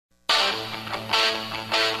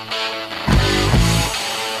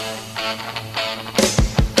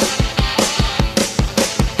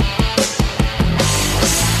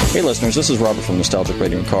Hey listeners, this is Robert from Nostalgic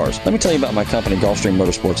Radio and Cars. Let me tell you about my company, Gulfstream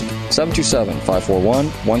Motorsports,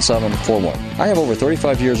 727-541-1741. I have over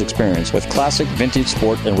 35 years experience with classic, vintage,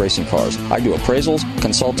 sport, and racing cars. I do appraisals,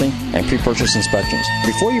 consulting, and pre-purchase inspections.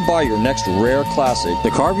 Before you buy your next rare classic,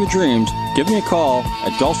 the car of your dreams, give me a call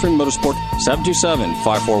at Gulfstream Motorsport,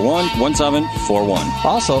 727-541-1741.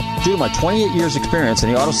 Also, due to my 28 years experience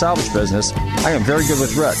in the auto salvage business, I am very good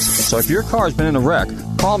with wrecks. So if your car has been in a wreck,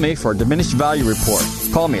 call me for a diminished value report.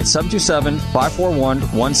 Call me at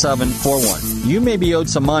 727-541-1741. You may be owed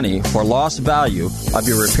some money for lost value of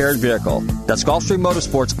your repaired vehicle. That's Gulfstream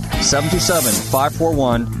Motorsports,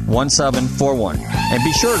 727-541-1741. And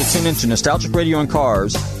be sure to tune into Nostalgic Radio and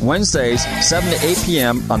Cars, Wednesdays, 7 to 8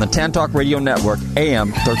 p.m. on the Tan Talk Radio Network,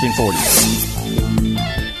 AM 1340.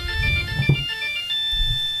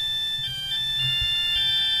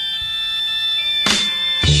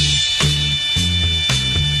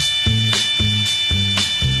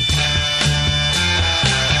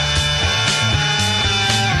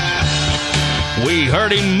 We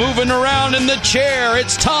heard him moving around in the chair.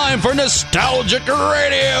 It's time for Nostalgic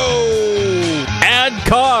Radio and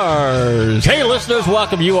Cars. Hey, listeners,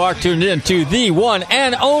 welcome. You are tuned in to the one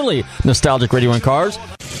and only Nostalgic Radio and Cars.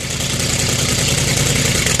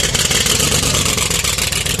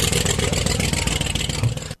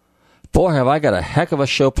 Boy, have I got a heck of a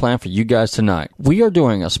show planned for you guys tonight. We are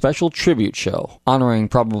doing a special tribute show honoring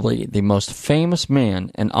probably the most famous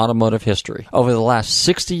man in automotive history. Over the last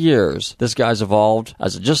 60 years, this guy's evolved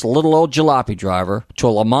as just a little old jalopy driver, to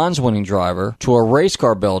a Le Mans winning driver, to a race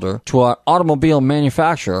car builder, to an automobile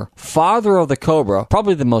manufacturer, father of the Cobra,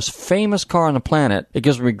 probably the most famous car on the planet. It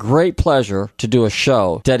gives me great pleasure to do a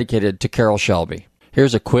show dedicated to Carroll Shelby.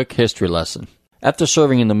 Here's a quick history lesson. After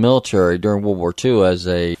serving in the military during World War II as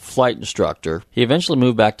a flight instructor, he eventually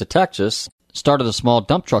moved back to Texas, started a small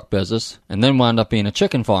dump truck business, and then wound up being a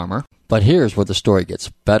chicken farmer. But here's where the story gets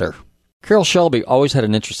better. Carroll Shelby always had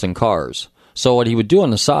an interest in cars. So what he would do on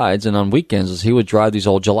the sides and on weekends is he would drive these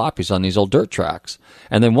old jalopies on these old dirt tracks.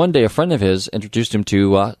 And then one day a friend of his introduced him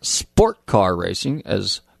to sport car racing,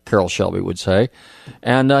 as Carroll Shelby would say,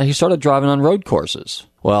 and he started driving on road courses.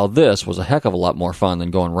 Well, this was a heck of a lot more fun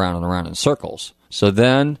than going round and around in circles. So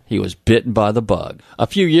then he was bitten by the bug. A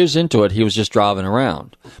few years into it, he was just driving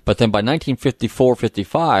around. But then by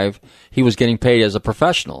 1954-55, he was getting paid as a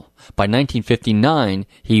professional. By 1959,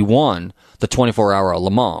 he won the 24-hour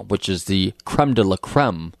Le Mans, which is the creme de la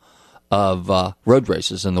creme of road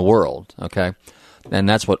races in the world, okay? And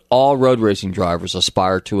that's what all road racing drivers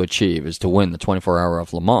aspire to achieve, is to win the 24-hour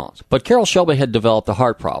of Le Mans. But Carroll Shelby had developed a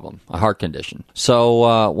heart problem, a heart condition.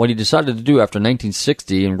 So what he decided to do after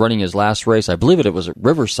 1960 and running his last race, I believe it was at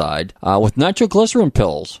Riverside, with nitroglycerin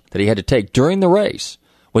pills that he had to take during the race,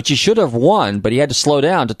 which he should have won, but he had to slow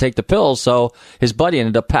down to take the pills, so his buddy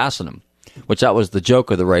ended up passing him, which that was the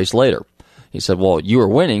joke of the race later. He said, well, you were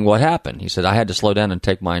winning. What happened? He said, I had to slow down and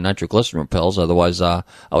take my nitroglycerin pills. Otherwise, I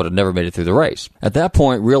would have never made it through the race. At that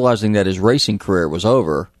point, realizing that his racing career was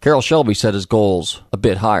over, Carroll Shelby set his goals a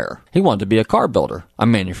bit higher. He wanted to be a car builder, a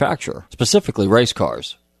manufacturer, specifically race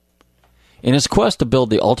cars. In his quest to build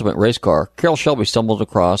the ultimate race car, Carroll Shelby stumbled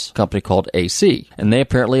across a company called AC, and they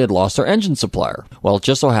apparently had lost their engine supplier. Well, it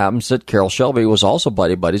just so happens that Carroll Shelby was also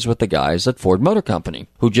buddies with the guys at Ford Motor Company,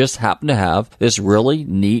 who just happened to have this really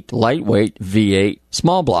neat, lightweight V8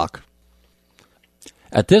 small block.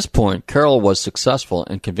 At this point, Carroll was successful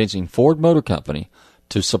in convincing Ford Motor Company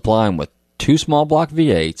to supply him with 2 small block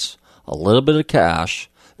V8s, a little bit of cash.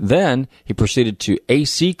 Then he proceeded to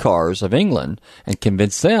AC Cars of England and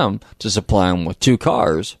convinced them to supply him with 2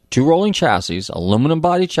 cars, 2 rolling chassis, aluminum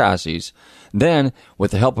body chassis. Then, with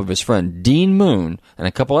the help of his friend Dean Moon and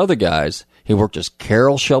a couple other guys, he worked his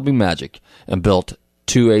Carroll Shelby magic and built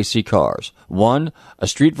 2 AC cars. One, a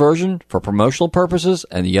street version for promotional purposes,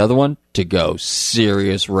 and the other one to go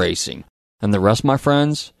serious racing. And the rest, my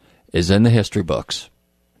friends, is in the history books.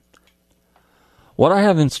 What I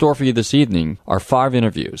have in store for you this evening are 5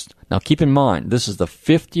 interviews. Now keep in mind, this is the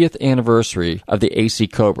 50th anniversary of the AC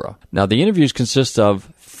Cobra. Now the interviews consist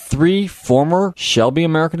of 3 former Shelby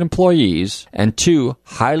American employees and 2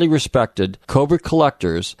 highly respected Cobra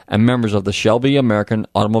collectors and members of the Shelby American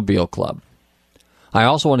Automobile Club. I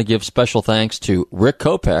also want to give special thanks to Rick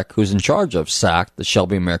Kopech, who's in charge of SAC, the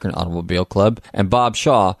Shelby American Automobile Club, and Bob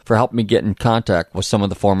Shaw for helping me get in contact with some of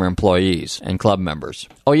the former employees and club members.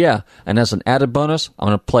 Oh yeah, and as an added bonus, I'm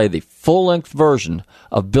going to play the full-length version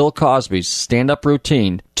of Bill Cosby's stand-up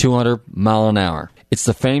routine, 200 Mile an Hour. It's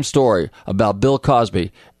the famed story about Bill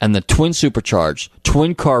Cosby and the twin supercharged,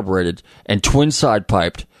 twin carbureted, and twin side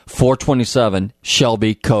piped 427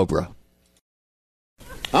 Shelby Cobra.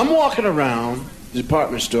 I'm walking around the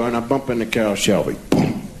department store and I bump into Carroll Shelby.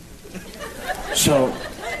 Boom. So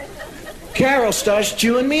Carroll starts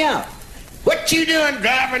chewing me out. What you doing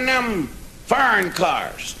driving them foreign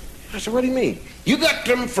cars? I said, what do you mean? You got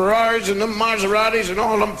them Ferraris and them Maseratis and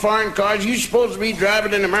all them foreign cars. You supposed to be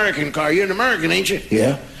driving an American car. You're an American, ain't you?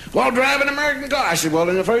 Yeah. Well, drive an American car. I said, well,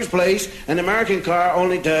 in the first place, an American car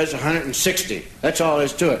only does 160. That's all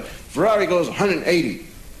there's to it. Ferrari goes 180.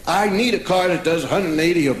 I need a car that does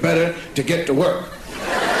 180 or better to get to work.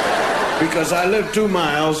 Because I live 2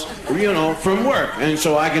 miles, from work. And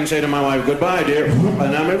so I can say to my wife, goodbye, dear, and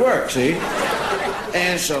I'm at work, see?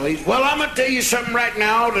 And so he's, well, I'm going to tell you something right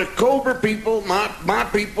now. The Cobra people, my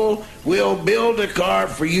people, will build a car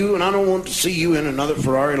for you, and I don't want to see you in another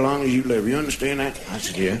Ferrari as long as you live. You understand that? I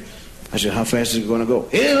said, yeah. I said, how fast is it going to go?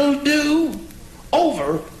 It'll do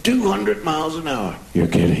over 200 miles an hour. You're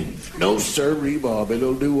kidding. No, sir, Bob.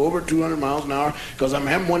 It'll do over 200 miles an hour because I'm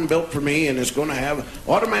having one built for me, and it's going to have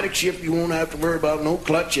automatic shift. You won't have to worry about no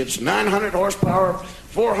clutch. It's 900 horsepower,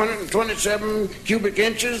 427 cubic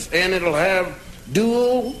inches, and it'll have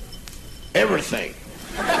dual everything.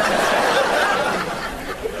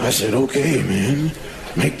 I said, okay, man.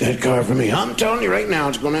 Make that car for me. I'm telling you right now,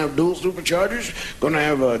 it's going to have dual superchargers, going to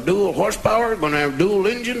have dual horsepower, going to have dual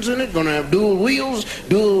engines in it, going to have dual wheels,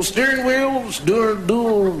 dual steering wheels, dual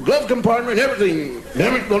glove compartment, everything.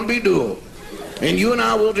 Everything's going to be dual. And you and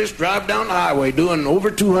I will just drive down the highway doing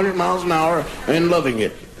over 200 miles an hour and loving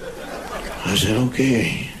it. I said,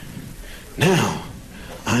 okay. Now,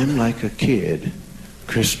 I'm like a kid,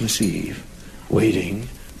 Christmas Eve, waiting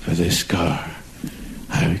for this car.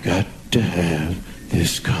 I've got to have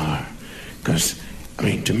this car. Because,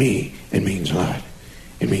 to me, it means a lot.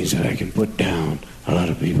 It means that I can put down a lot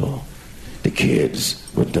of people. The kids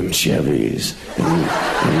with them Chevys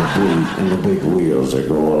and the big wheels that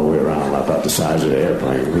go all the way around about the size of the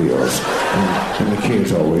airplane wheels. And the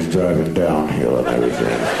kids always driving downhill and everything.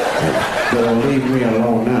 And they'll leave me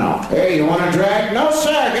alone now. Hey, you want to drag? No,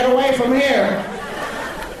 sir, get away from here.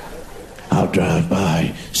 I'll drive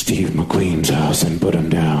by Steve McQueen's house and put him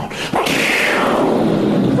down.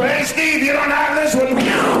 Hey, Steve, you don't have this one.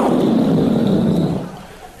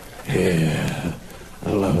 Yeah, I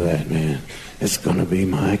love that, man. It's going to be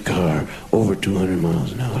my car, over 200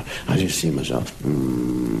 miles an hour. I just see myself,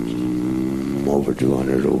 over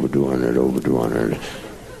 200, over 200, over 200.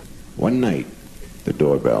 One night, the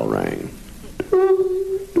doorbell rang.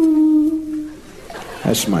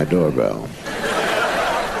 That's my doorbell.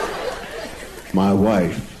 My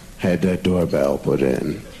wife had that doorbell put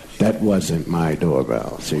in. That wasn't my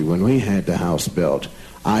doorbell. See, when we had the house built,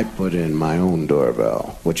 I put in my own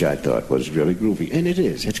doorbell, which I thought was really groovy. And it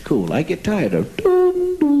is. It's cool. I get tired of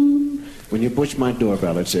when you push my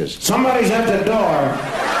doorbell, it says, somebody's at the door.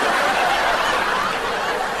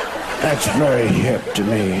 That's very hip to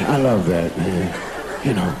me. I love that, man.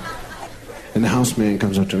 And the houseman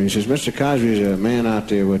comes up to me and says, Mr. Cosby's a man out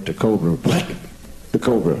there with the Cobra. What? The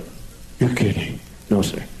Cobra. You're kidding. No,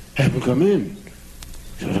 sir. Have him come in.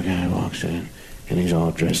 So the guy walks in, and he's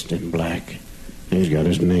all dressed in black. And he's got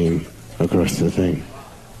his name across the thing.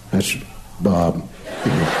 That's Bob.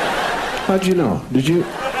 How'd you know? Did you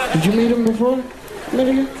meet him before? Met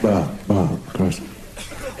him? Bob, of course.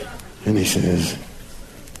 And he says,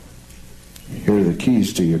 here are the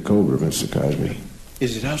keys to your Cobra, Mr. Cosby.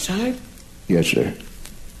 Is it outside? Yes, sir.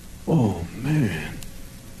 Oh, man.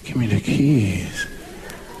 Give me the keys.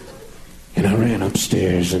 And I ran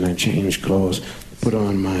upstairs and I changed clothes, put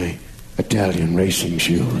on my Italian racing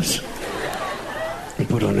shoes. I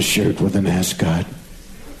put on a shirt with an ascot.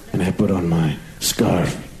 And I put on my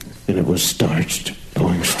scarf. And it was starched,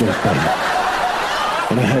 going straight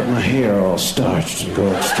back. And I had my hair all starched and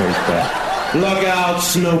going straight back. Look out,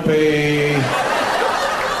 Snoopy!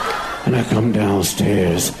 And I come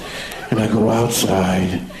downstairs. And I go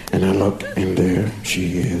outside. And I look, and there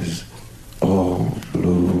she is. All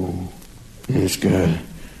blue. And it's got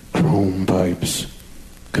chrome pipes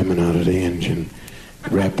coming out of the engine,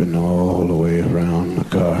 wrapping all the way around the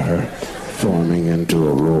car, forming into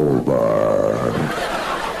a roll bar.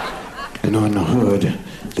 And on the hood,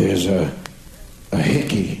 there's a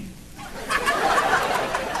hickey.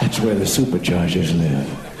 That's where the superchargers live,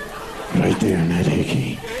 right there in that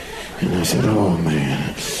hickey. And I said, oh,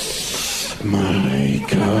 man, my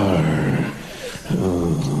car.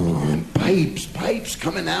 Oh, and pipe. pipes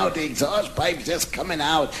coming out, the exhaust pipes just coming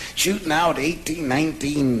out, shooting out 18,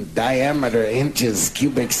 19 diameter inches,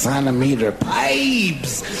 cubic centimeter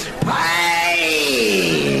pipes.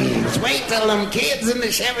 Wait till them kids in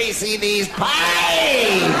the Chevy see these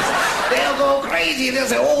pipes. They'll go crazy. They'll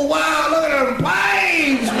say, oh, wow, look at them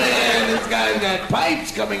pipes, man. This guy's got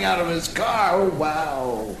pipes coming out of his car. Oh,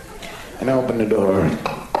 wow. And I opened the door,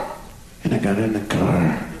 and I got in the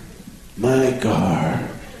car. My car.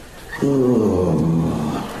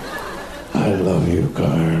 Oh, I love you,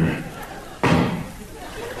 car.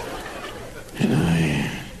 And I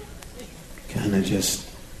kind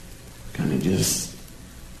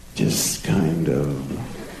of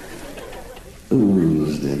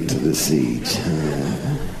oozed into the seat.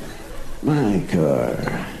 My car.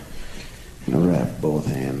 And I wrapped both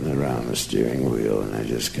hands around the steering wheel, and I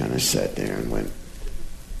just kind of sat there and went.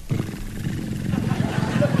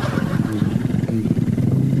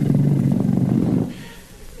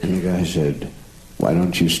 And the guy said, why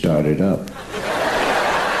don't you start it up?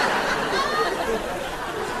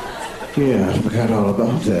 Yeah, I forgot all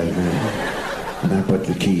about that, man. And I put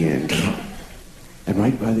the key in. And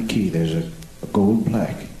right by the key, there's a gold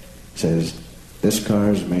plaque. It says, this car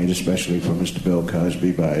is made especially for Mr. Bill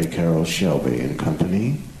Cosby by Carroll, Shelby and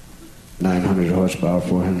Company. 900 horsepower,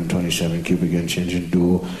 427 cubic inch engine,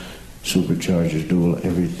 dual superchargers, dual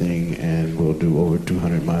everything, and will do over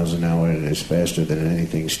 200 miles an hour and is faster than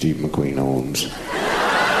anything Steve McQueen owns.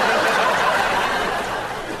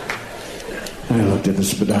 And I looked at the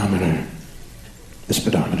speedometer. The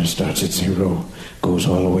speedometer starts at 0, goes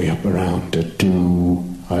all the way up around to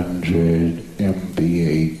 200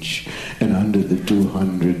 mph, and under the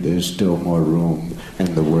 200 there's still more room,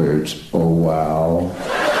 and the words, oh wow.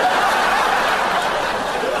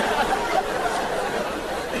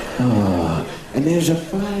 Oh, and there's a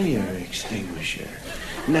fire extinguisher.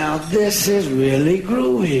 Now this is really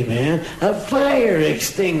groovy, man. A fire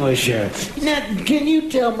extinguisher. Now, can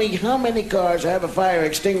you tell me how many cars have a fire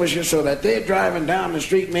extinguisher so that they're driving down the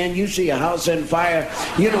street, man, you see a house on fire,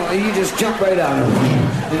 you know, you just jump right out of it.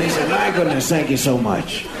 And they say, my goodness, thank you so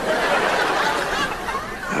much.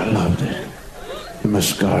 I loved it. And my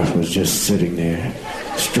scarf was just sitting there,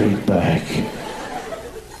 straight back,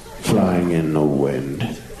 flying in the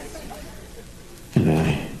wind. And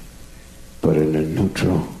I put it in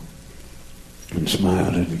neutral and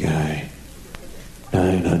smiled at the guy.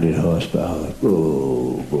 900 horsepower.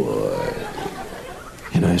 Oh, boy.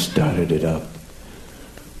 And I started it up.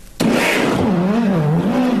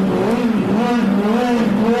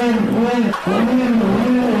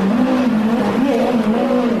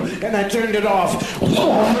 And I turned it off.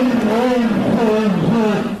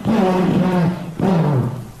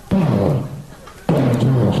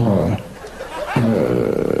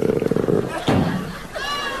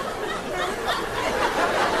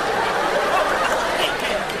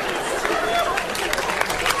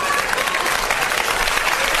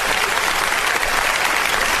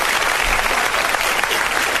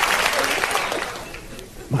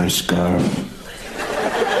 My scarf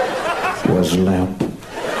was limp.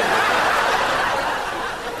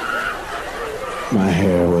 My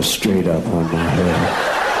hair was straight up on my head.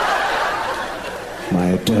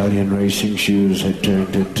 My Italian racing shoes had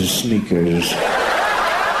turned into sneakers.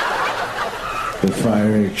 The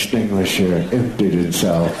fire extinguisher emptied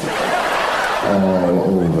itself all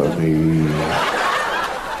over me.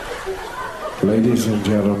 Ladies and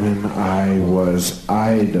gentlemen, I was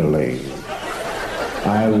idling.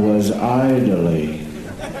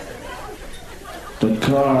 The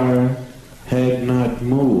car had not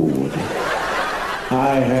moved.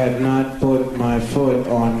 I had not put my foot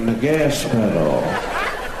on the gas pedal,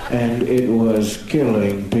 and it was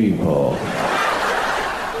killing people.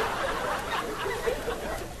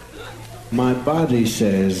 My body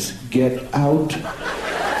says, get out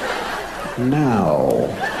now,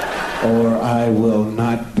 or I will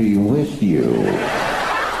not be with you.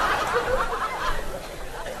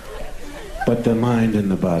 But the mind and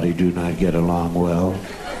the body do not get along well,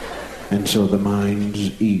 and so the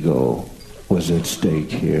mind's ego was at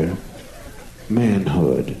stake here.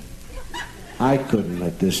 Manhood. I couldn't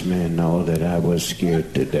let this man know that I was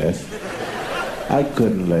scared to death. I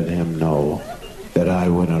couldn't let him know that I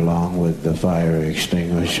went along with the fire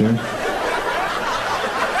extinguisher.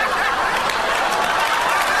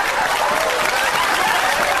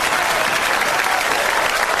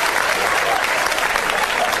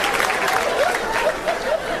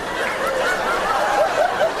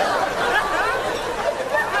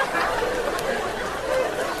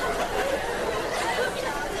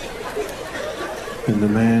 And the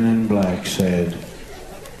man in black said,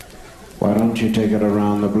 why don't you take it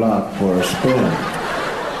around the block for a spin?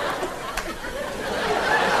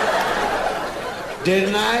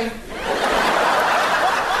 Didn't I?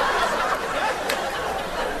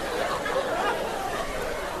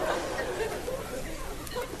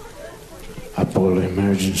 I pulled the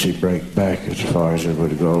emergency brake back as far as it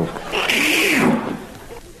would go.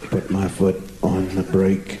 Put my foot on the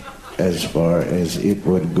brake as far as it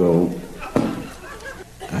would go.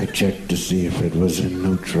 I checked to see if it was in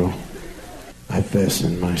neutral. I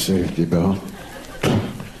fastened my safety belt.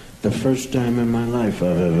 The first time in my life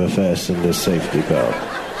I've ever fastened a safety belt.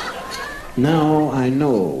 Now I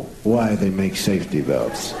know why they make safety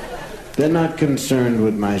belts. They're not concerned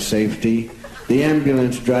with my safety. The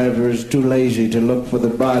ambulance driver is too lazy to look for the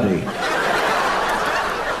body.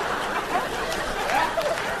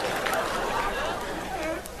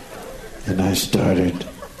 And I started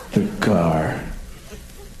the car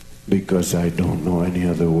because I don't know any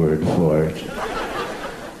other word for it.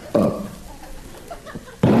 Up.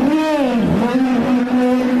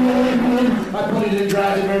 I put it in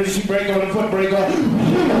drive, emergency brake on, the foot brake on.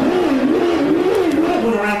 I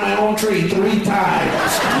went around my own tree 3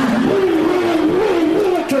 times.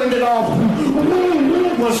 Turned it off.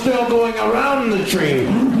 Was still going around the tree.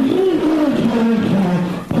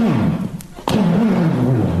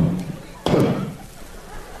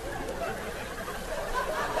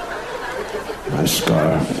 My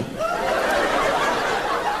scarf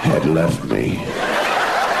had left me.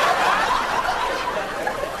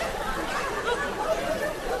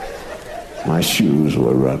 My shoes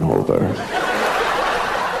were run over.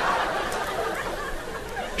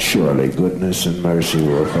 Surely goodness and mercy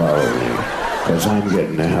will follow me, because I'm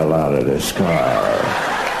getting the hell out of this car.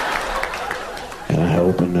 And I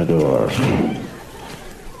opened the door,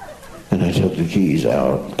 and I took the keys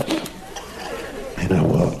out, and I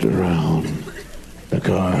walked around the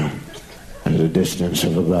car at a distance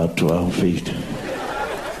of about 12 feet.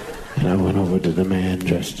 And I went over to the man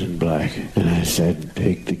dressed in black, and I said,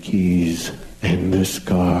 take the keys and this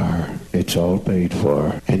car, it's all paid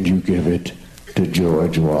for, and you give it to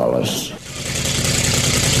George Wallace.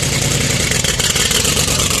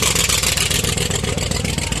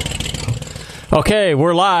 Okay,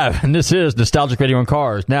 we're live, and this is Nostalgic Radio and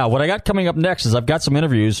Cars. Now, what I got coming up next is I've got some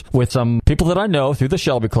interviews with some people that I know through the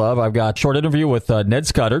Shelby Club. I've got a short interview with Ned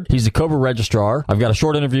Scudder. He's the Cobra registrar. I've got a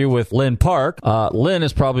short interview with Lynn Park. Lynn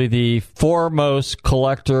is probably the foremost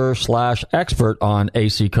collector/expert on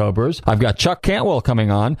AC Cobras. I've got Chuck Cantwell coming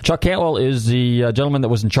on. Chuck Cantwell is the gentleman that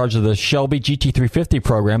was in charge of the Shelby GT350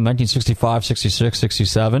 program, 1965, 66,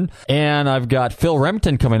 67. And I've got Phil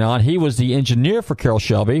Remington coming on. He was the engineer for Carroll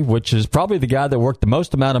Shelby, which is probably the guy that worked the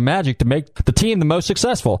most amount of magic to make the team the most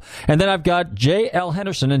successful. And then I've got J.L.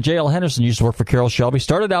 Henderson, and J.L. Henderson used to work for Carroll Shelby,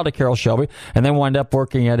 started out at Carroll Shelby, and then wound up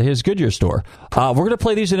working at his Goodyear store. We're going to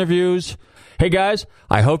play these interviews. Hey guys,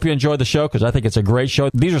 I hope you enjoyed the show because I think it's a great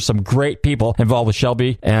show. These are some great people involved with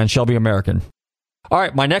Shelby and Shelby American. All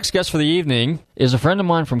right, my next guest for the evening is a friend of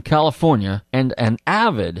mine from California and an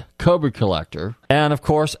avid Cobra collector, and of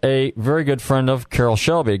course, a very good friend of Carroll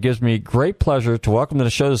Shelby. It gives me great pleasure to welcome to the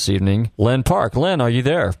show this evening, Lynn Park. Lynn, are you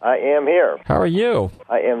there? I am here. How are you?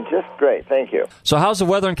 I am just great, thank you. So how's the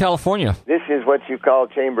weather in California? This is what you call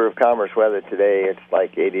Chamber of Commerce weather today. It's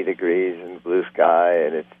like 80 degrees and blue sky,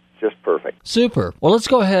 and it's just perfect. Super. Well, let's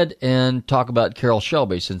go ahead and talk about Carroll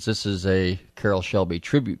Shelby, since this is a Carroll Shelby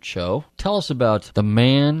tribute show. Tell us about the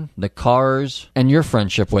man, the cars, and your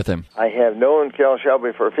friendship with him. I have known Carroll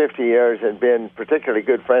Shelby for 50 years and been particularly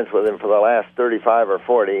good friends with him for the last 35 or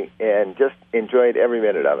 40, and just enjoyed every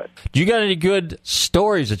minute of it. Do you got any good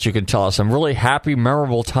stories that you can tell us? Some really happy,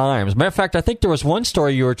 memorable times. Matter of fact, I think there was one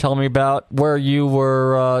story you were telling me about where you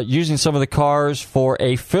were using some of the cars for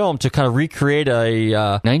a film to kind of recreate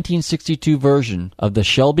a 1962 version of the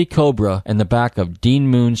Shelby Cobra in the back of Dean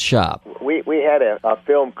Moon's shop. We had a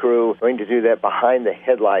film crew going to do that Behind the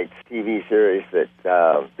Headlights TV series that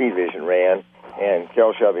Speed Vision ran, and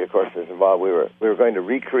Carroll Shelby, of course, was involved. We were going to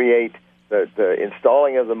recreate the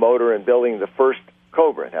installing of the motor and building the first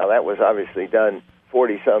Cobra. Now, that was obviously done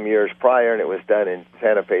 40-some years prior, and it was done in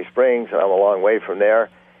Santa Fe Springs, and I'm a long way from there.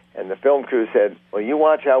 And the film crew said, well, you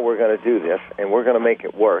watch how we're going to do this, and we're going to make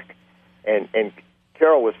it work. And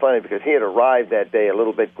Carroll was funny because he had arrived that day a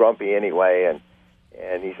little bit grumpy anyway,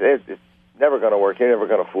 and he said, it's never going to work. You're never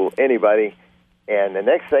going to fool anybody. And the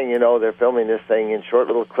next thing you know, they're filming this thing in short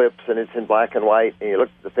little clips, and it's in black and white, and you look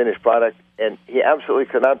at the finished product, and he absolutely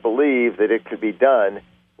could not believe that it could be done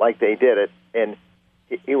like they did it, and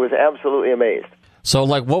he was absolutely amazed. So,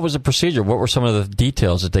 like, what was the procedure? What were some of the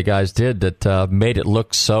details that the guys did that made it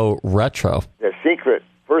look so retro? The secret,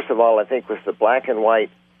 first of all, I think, was the black and white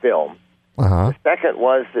film, The second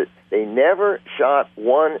was that they never shot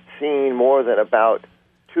one scene more than about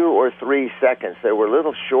 2 or 3 seconds. They were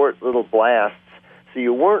short little blasts, so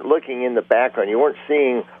you weren't looking in the background. You weren't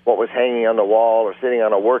seeing what was hanging on the wall or sitting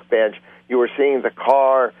on a workbench. You were seeing the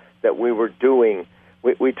car that we were doing.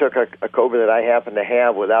 We took a Cobra that I happened to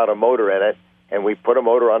have without a motor in it, and we put a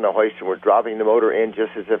motor on the hoist, and we're dropping the motor in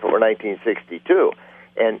just as if it were 1962.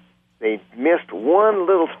 And they missed one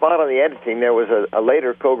little spot on the editing. There was a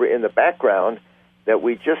later Cobra in the background that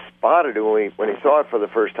we just spotted when he saw it for the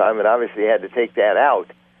first time, and obviously had to take that out.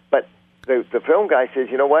 But the film guy says,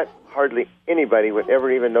 you know what? Hardly anybody would ever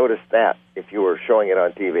even notice that if you were showing it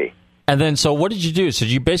on TV. And then, so what did you do? So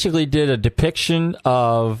you basically did a depiction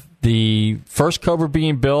of the first Cobra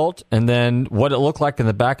being built and then what it looked like in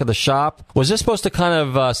the back of the shop. Was this supposed to kind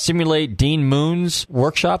of simulate Dean Moon's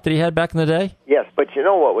workshop that he had back in the day? Yes, but you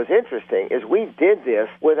know what was interesting is we did this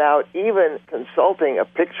without even consulting a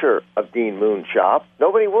picture of Dean Moon's shop.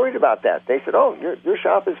 Nobody worried about that. They said, oh, your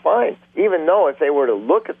shop is fine. Even though if they were to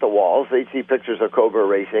look at the walls, they'd see pictures of Cobra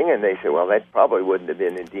racing, and they say, well, that probably wouldn't have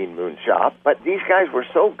been in Dean Moon's shop. But these guys were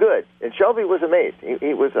so good, and Shelby was amazed.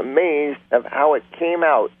 He was amazed of how it came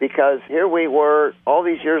out, because here we were all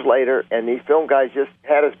these years later, and these film guys just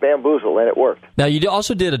had us bamboozled, and it worked. Now, you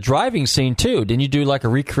also did a driving scene, too. Didn't you do like a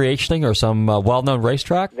recreationing or some well-known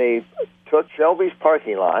racetrack? They took Shelby's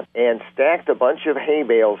parking lot and stacked a bunch of hay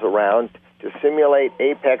bales around to simulate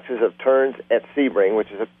apexes of turns at Sebring,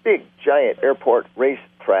 which is a big, giant airport race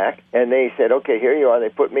track. And they said, okay, here you are. They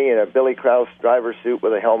put me in a Billy Krause driver suit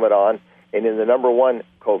with a helmet on, and in the number 1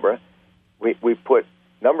 Cobra, we put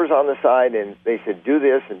numbers on the side, and they said, do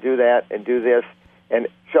this and do that and do this. And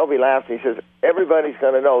Shelby laughed, and he says, everybody's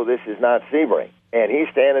going to know this is not Sebring. And he's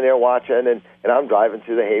standing there watching, and I'm driving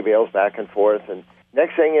through the hay bales back and forth. And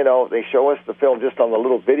next thing you know, they show us the film just on the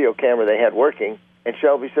little video camera they had working, and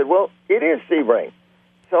Shelby said, well, it is Sebring.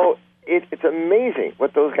 So it's amazing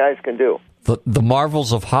what those guys can do. The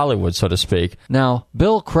marvels of Hollywood, so to speak. Now,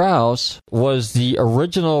 Bill Krause was the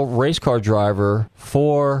original race car driver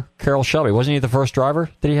for Carroll Shelby. Wasn't he the first driver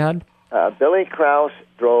that he had? Billy Krause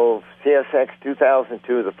drove CSX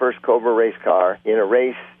 2002, the first Cobra race car, in a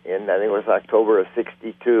race in, I think it was October of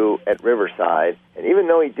 62 at Riverside. And even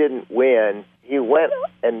though he didn't win, he went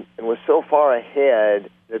and was so far ahead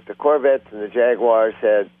that the Corvettes and the Jaguars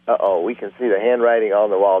said, we can see the handwriting on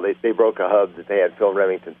the wall. They broke a hub that they had Phil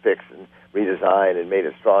Remington fix and redesign and made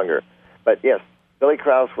it stronger. But yes, Billy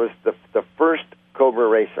Krause was the first Cobra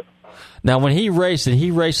racer. Now, when he raced, did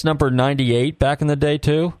he race number 98 back in the day,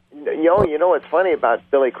 too? You know what's funny about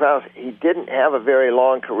Billy Krause? He didn't have a very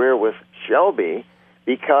long career with Shelby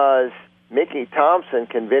because Mickey Thompson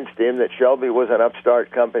convinced him that Shelby was an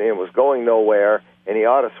upstart company and was going nowhere, and he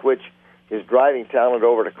ought to switch his driving talent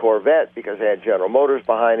over to Corvette because they had General Motors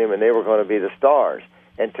behind him and they were going to be the stars.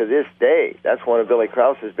 And to this day, that's one of Billy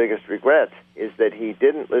Krause's biggest regrets, is that he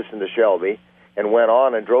didn't listen to Shelby and went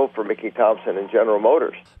on and drove for Mickey Thompson and General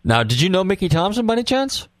Motors. Now, did you know Mickey Thompson by any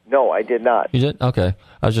chance? No, I did not. You did? Okay.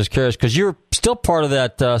 I was just curious, because you're still part of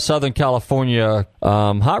that Southern California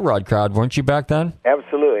hot rod crowd, weren't you, back then?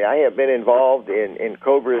 Absolutely. I have been involved in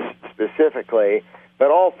Cobras specifically,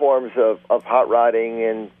 but all forms of hot rodding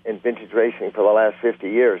and vintage racing for the last 50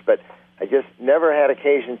 years. But I just never had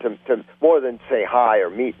occasion to more than say hi or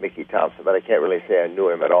meet Mickey Thompson, but I can't really say I knew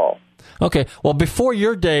him at all. Okay, well, before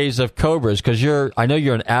your days of Cobras, because I know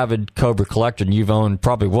you're an avid Cobra collector, and you've owned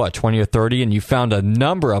probably, 20 or 30, and you found a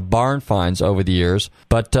number of barn finds over the years.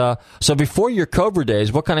 But so before your Cobra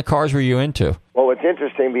days, what kind of cars were you into? Well, it's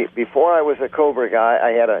interesting. Before I was a Cobra guy,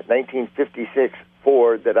 I had a 1956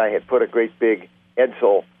 Ford that I had put a great big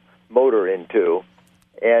Edsel motor into.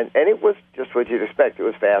 And it was just what you'd expect. It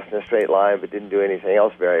was fast in a straight line, but didn't do anything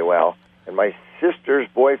else very well. And my sister's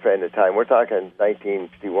boyfriend at the time, we're talking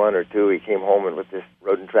 1961 or 2, he came home and with this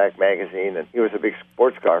Road and Track magazine, and he was a big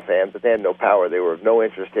sports car fan, but they had no power. They were of no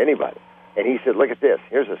interest to anybody. And he said, look at this.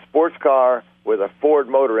 Here's a sports car with a Ford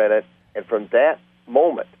motor in it. And from that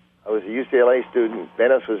moment, I was a UCLA student.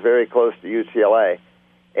 Venice was very close to UCLA.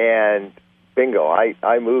 And bingo,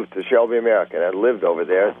 I moved to Shelby, America, and I lived over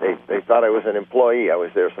there. They thought I was an employee. I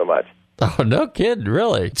was there so much. Oh, no kidding,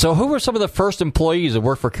 really? So who were some of the first employees that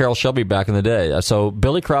worked for Carroll Shelby back in the day? So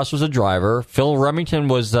Billy Krause was a driver. Phil Remington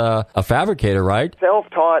was a fabricator, right?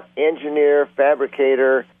 Self-taught engineer,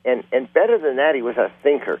 fabricator, and better than that, he was a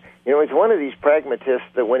thinker. You know, he's one of these pragmatists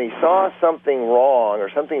that when he saw something wrong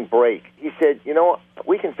or something break, he said,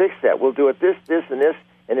 we can fix that. We'll do it this, and this,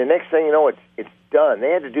 and the next thing you know, it's done.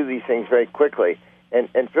 They had to do these things very quickly.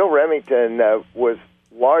 And Phil Remington was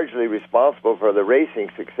largely responsible for the racing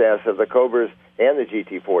success of the Cobras and the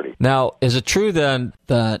GT40. Now, is it true then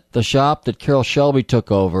that the shop that Carroll Shelby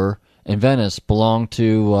took over in Venice belonged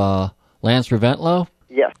to Lance Reventlow?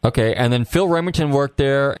 Yes. Okay, and then Phil Remington worked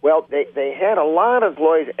there. Well, they had a lot of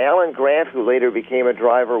employees. Alan Grant, who later became a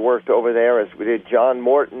driver, worked over there, as we did John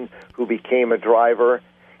Morton, who became a driver.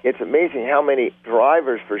 It's amazing how many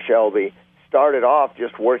drivers for Shelby started off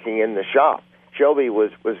just working in the shop. Shelby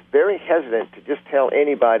was very hesitant to just tell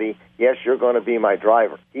anybody, yes, you're going to be my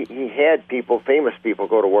driver. He had people, famous people,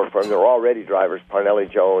 go to work for him. They were already drivers,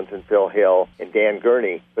 Parnelli Jones and Phil Hill and Dan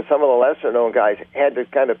Gurney. But some of the lesser-known guys had to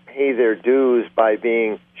kind of pay their dues by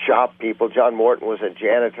being shop people. John Morton was a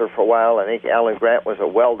janitor for a while. I think Alan Grant was a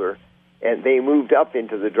welder. And they moved up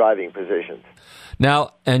into the driving positions.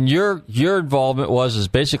 Now, and your involvement is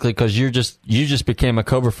basically because you just became a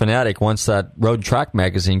Cobra fanatic once that Road and Track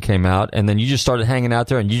magazine came out, and then you just started hanging out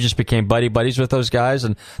there, and you just became buddies with those guys,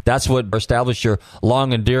 and that's what established your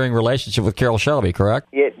long endearing relationship with Carroll Shelby, correct?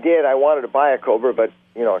 It did. I wanted to buy a Cobra, but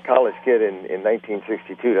a college kid in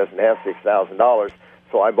 1962 doesn't have $6,000.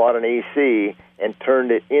 So I bought an AC and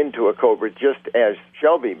turned it into a Cobra just as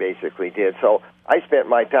Shelby basically did. So I spent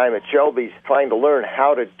my time at Shelby's trying to learn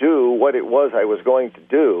how to do what it was I was going to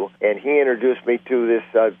do, and he introduced me to this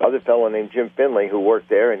other fellow named Jim Finley who worked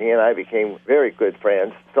there, and he and I became very good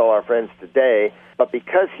friends, still are friends today. But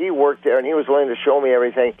because he worked there and he was willing to show me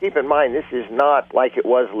everything, keep in mind, this is not like it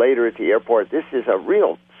was later at the airport. This is a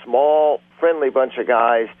real small, friendly bunch of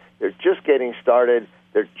guys. They're just getting started.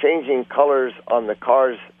 They're changing colors on the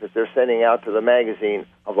cars that they're sending out to the magazine.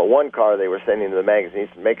 Of the one car they were sending to the magazines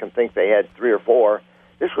to make them think they had 3 or 4.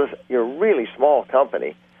 This was a really small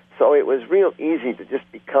company, so it was real easy to just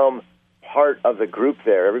become part of the group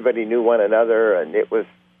there. Everybody knew one another, and it was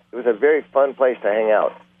a very fun place to hang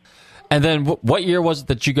out. And then what year was it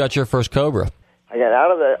that you got your first Cobra? I got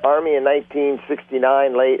out of the Army in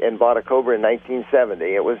 1969 late and bought a Cobra in 1970.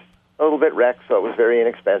 It was a little bit wrecked, so it was very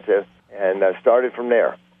inexpensive. And started from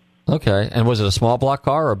there. Okay. And was it a small block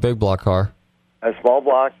car or a big block car? A small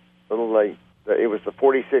block. It was the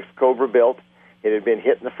 46th Cobra built. It had been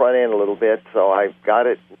hit in the front end a little bit, so I got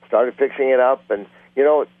it, started fixing it up. And,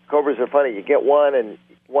 Cobras are funny. You get one, and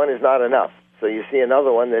one is not enough. So you see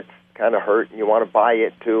another one that's kind of hurt, and you want to buy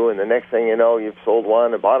it, too. And the next thing you know, you've sold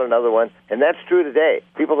one and bought another one. And that's true today.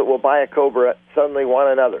 People that will buy a Cobra suddenly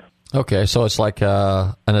want another. Okay, so it's like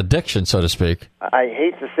an addiction, so to speak. I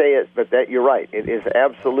hate to say it, but you're right. It is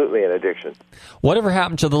absolutely an addiction. Whatever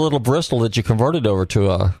happened to the little Bristol that you converted over to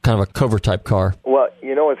a kind of a Cobra-type car? Well,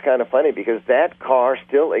 it's kind of funny because that car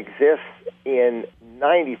still exists in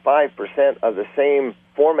 95% of the same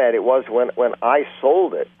format it was when I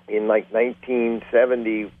sold it in like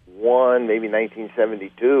 1971, maybe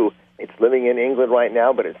 1972. It's living in England right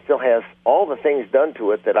now, but it still has all the things done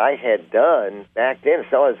to it that I had done back then. It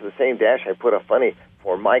still has the same dash. I put a funny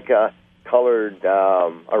Formica-colored,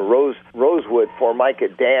 a rosewood Formica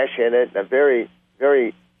dash in it, a very,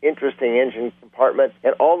 very interesting engine compartment,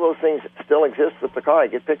 and all those things still exist with the car. I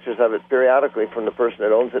get pictures of it periodically from the person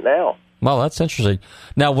that owns it now. Well, that's interesting.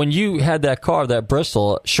 Now, when you had that car, that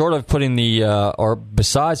Bristol, short of putting or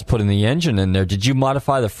besides putting the engine in there, did you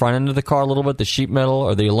modify the front end of the car a little bit, the sheet metal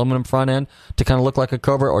or the aluminum front end, to kind of look like a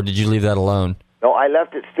Cobra, or did you leave that alone? No, I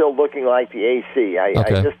left it still looking like the AC. I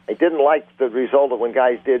didn't like the result of when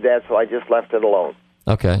guys did that, so I just left it alone.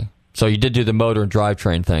 Okay. So you did do the motor and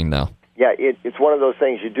drivetrain thing, though. Yeah, it's one of those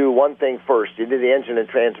things. You do one thing first. You do the engine and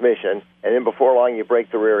transmission, and then before long you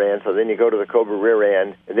break the rear end. So then you go to the Cobra rear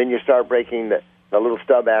end, and then you start breaking the little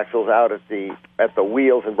stub axles out at the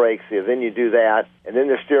wheels and brakes. So then you do that, and then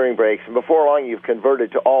the steering brakes. And before long you've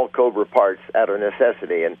converted to all Cobra parts out of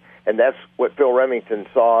necessity. And that's what Phil Remington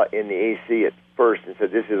saw in the AC at first and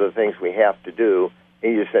said, this is the things we have to do.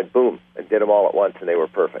 And he just said, boom, and did them all at once, and they were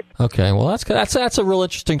perfect. Okay, well, that's a real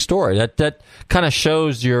interesting story. That kind of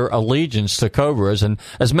shows your allegiance to Cobras. And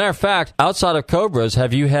as a matter of fact, outside of Cobras,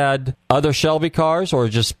 have you had other Shelby cars or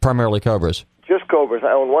just primarily Cobras? Just Cobras.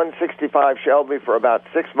 I owned 165 Shelby for about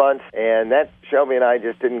 6 months, and that Shelby and I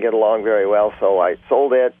just didn't get along very well, so I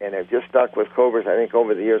sold it, and I've just stuck with Cobras. I think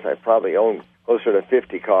over the years I've probably owned closer to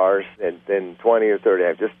 50 cars than 20 or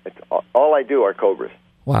 30. All I do are Cobras.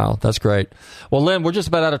 Wow, that's great. Well, Lynn, we're just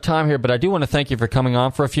about out of time here, but I do want to thank you for coming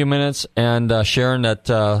on for a few minutes and sharing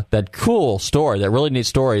that cool story, that really neat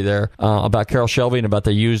story there about Carroll Shelby and about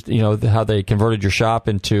how they converted your shop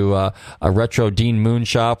into a retro Dean Moon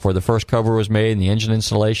shop where the first Cobra was made and the engine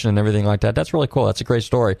installation and everything like that. That's really cool. That's a great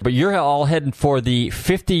story. But you're all heading for the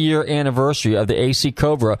 50-year anniversary of the AC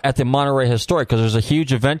Cobra at the Monterey Historic because there's a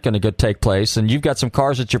huge event going to take place, and you've got some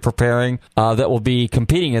cars that you're preparing that will be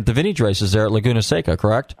competing at the vintage races there at Laguna Seca, correct?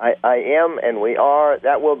 correct? I am, and we are.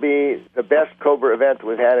 That will be the best Cobra event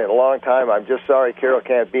we've had in a long time. I'm just sorry Carroll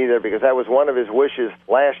can't be there because that was one of his wishes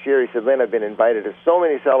last year. He said, Lynn, I've been invited to so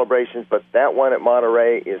many celebrations, but that one at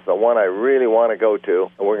Monterey is the one I really want to go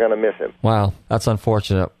to, and we're going to miss him. Wow, that's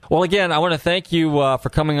unfortunate. Well, again, I want to thank you for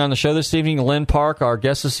coming on the show this evening. Lynn Park, our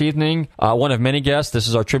guest this evening, one of many guests. This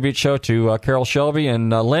is our tribute show to Carroll Shelby. And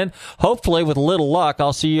Lynn, hopefully with a little luck,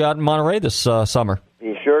 I'll see you out in Monterey this summer.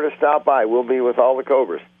 Be sure to stop by. We'll be with all the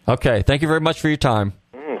Cobras. Okay, thank you very much for your time.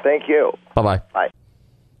 Thank you. Bye-bye. Bye.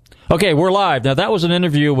 Okay, we're live. Now, that was an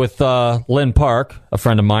interview with Lynn Park, a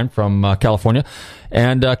friend of mine from California.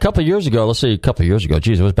 And a couple of years ago,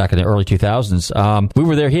 geez, it was back in the early 2000s, we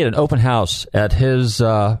were there. He had an open house at his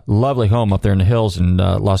lovely home up there in the hills in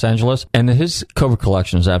Los Angeles. And his Cobra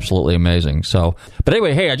collection is absolutely amazing. So, but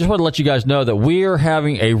anyway, hey, I just want to let you guys know that we're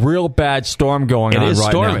having a real bad storm going on right now. It is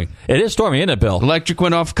stormy. It is stormy, isn't it, Bill? Electric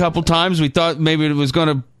went off a couple times. We thought maybe it was going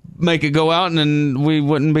to make it go out and then we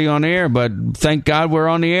wouldn't be on the air, but thank God we're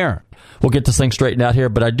on the air. We'll get this thing straightened out here,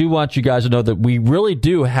 but I do want you guys to know that we really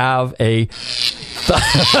do have a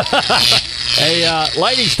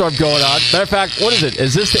lightning storm going on. Matter of fact, what is it?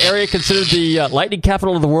 Is this the area considered the lightning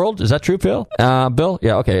capital of the world? Is that true, Bill? Bill?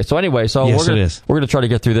 Yeah, okay. So anyway, yes, it is. We're going to try to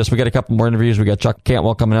get through this. We got a couple more interviews. We got Chuck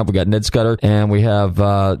Cantwell coming up. We got Ned Scudder, and we have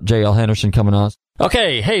J.L. Henderson coming on.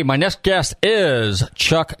 Okay, hey, my next guest is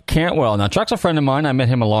Chuck Cantwell. Now, Chuck's a friend of mine. I met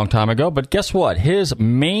him a long time ago, but guess what? His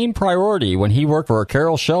main priority when he worked for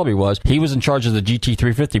Carroll Shelby was he was in charge of the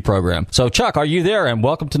GT350 program. So, Chuck, are you there? And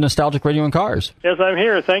welcome to Nostalgic Radio and Cars. Yes, I'm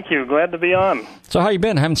here. Thank you. Glad to be on. So, how you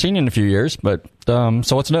been? I haven't seen you in a few years, but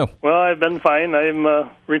so what's new? Well, I've been fine.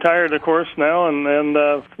 I'm retired, of course, now, and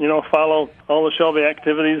follow all the Shelby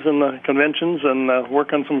activities and the conventions and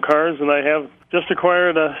work on some cars, and I have just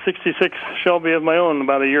acquired a 66 Shelby of my own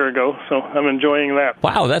about a year ago, so I'm enjoying that.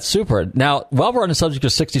 Wow, that's super. Now, while we're on the subject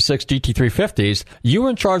of 66 GT350s, you were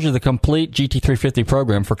in charge of the complete GT350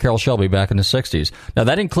 program for Carroll Shelby back in the 60s. Now,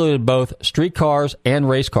 that included both street cars and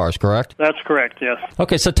race cars, correct? That's correct, yes.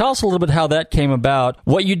 Okay, so tell us a little bit how that came about,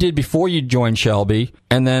 what you did before you joined Shelby,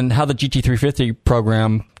 and then how the GT350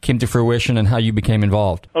 program came to fruition and how you became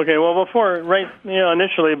involved. Okay, well,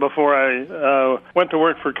 initially before I went to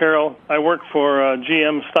work for Carroll, I worked for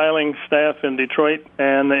GM styling staff in Detroit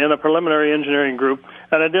and in a preliminary engineering group,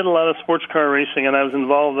 and I did a lot of sports car racing, and I was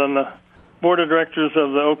involved in the board of directors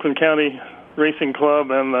of the Oakland County Racing Club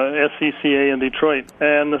and the SCCA in Detroit.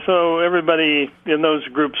 And so everybody in those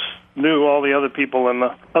groups knew all the other people in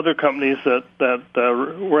the other companies that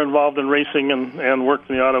were involved in racing and worked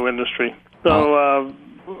in the auto industry. So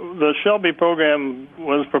the Shelby program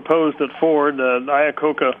was proposed at Ford.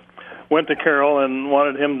 Iacocca went to Carroll and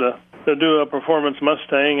wanted him to do a performance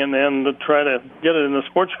Mustang and then to try to get it in the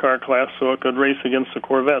sports car class so it could race against the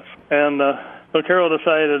Corvettes. And so Carroll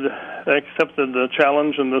accepted the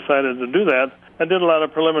challenge and decided to do that. I did a lot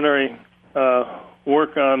of preliminary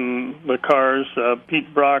work on the cars.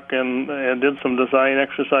 Pete Brock and did some design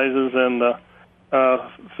exercises, and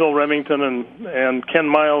Phil Remington and Ken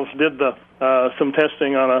Miles did some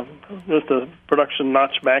testing on just a production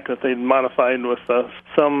notchback that they'd modified with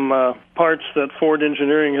some parts that Ford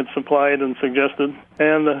Engineering had supplied and suggested.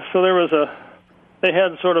 And so they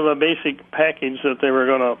had sort of a basic package that they were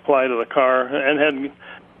going to apply to the car, and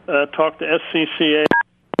had talked to SCCA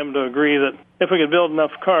to agree that if we could build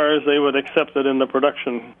enough cars, they would accept it in the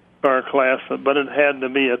production car class, but it had to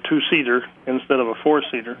be a two-seater instead of a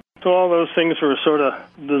four-seater. So all those things were sort of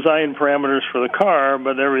design parameters for the car,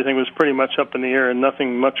 but everything was pretty much up in the air and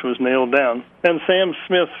nothing much was nailed down. And Sam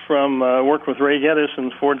Smith from worked with Ray Geddes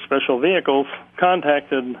and Ford Special Vehicles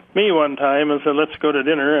contacted me one time and said, let's go to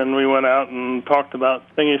dinner, and we went out and talked about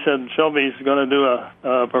things. He said, Shelby's going to do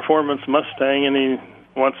a performance Mustang, and he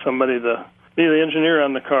wants somebody to be the engineer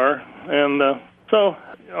on the car. And so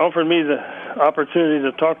offered me the opportunity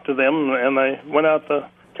to talk to them, and I went out to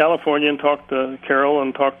California and talked to Carroll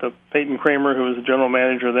and talked to Peyton Kramer, who was the general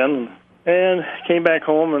manager then, and came back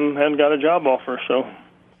home and got a job offer. So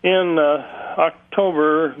in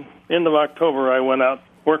end of October, I went out,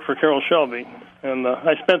 worked for Carroll Shelby, and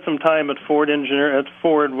I spent some time at Ford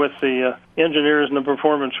with the engineers in the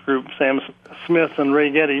performance group, Sam Smith and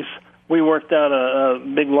Ray Geddes. We worked out a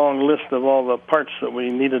big, long list of all the parts that we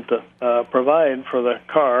needed to provide for the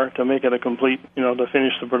car to make it a complete, to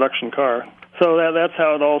finish the production car. So that's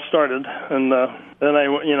how it all started, and then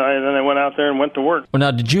I went out there and went to work. Well,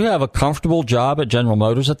 now, did you have a comfortable job at General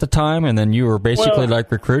Motors at the time, and then you were basically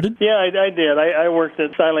recruited? Yeah, I did. I worked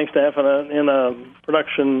at styling staff in a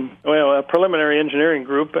production, a preliminary engineering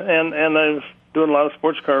group, and I was doing a lot of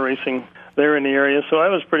sports car racing there in the area, so I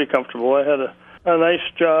was pretty comfortable. I had a nice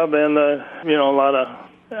job and a lot of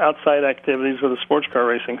outside activities with the sports car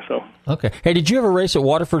racing. So. Okay. Hey, did you ever race at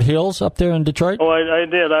Waterford Hills up there in Detroit? Oh, I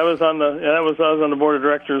did. I was on the board of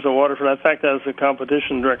directors of Waterford. In fact, I was the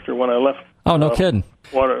competition director when I left. Oh, no kidding.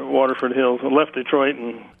 Waterford Hills. I left Detroit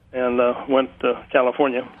and went to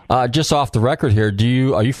California. Just off the record here,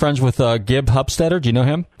 are you friends with Gib Hupstetter? Do you know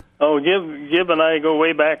him? Oh, Gib and I go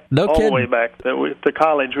way back, no all kidding. the way back to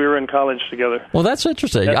college. We were in college together. Well, that's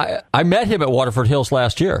interesting. I met him at Waterford Hills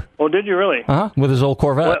last year. Oh, did you really? With his old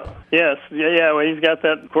Corvette. Well, yes. Yeah, well, he's got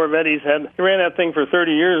that Corvette. He ran that thing for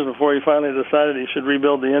 30 years before he finally decided he should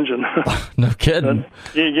rebuild the engine. No kidding.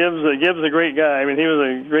 Gibbs a great guy. I mean, he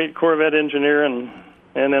was a great Corvette engineer and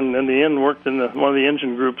then in the end worked in one of the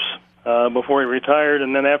engine groups before he retired.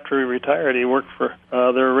 And then after he retired, he worked for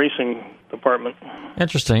their racing department.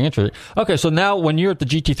 Interesting. Okay, so now when you're at the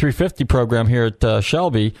GT350 program here at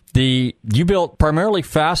Shelby, you built primarily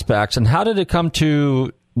fastbacks, and how did it come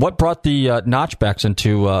to, what brought the notchbacks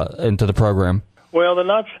into the program? Well,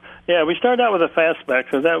 we started out with a fastback,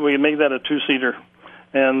 so that we made that a two-seater,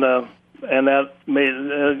 and that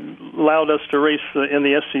allowed us to race in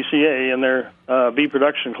the SCCA in their B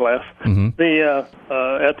production class. Mm-hmm.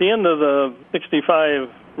 At the end of the 65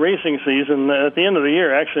 racing season, at the end of the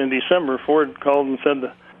year, actually in December, Ford called and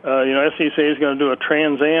said, SCCA is going to do a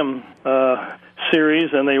Trans Am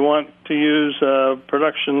series, and they want to use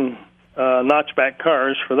production notchback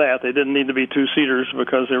cars for that. They didn't need to be two-seaters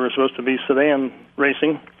because they were supposed to be sedan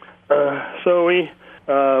racing. So we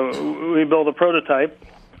built a prototype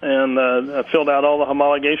and filled out all the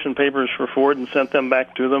homologation papers for Ford and sent them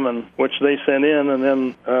back to them, and which they sent in, and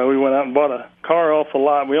then we went out and bought a car off the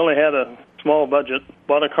lot. We only had a small budget,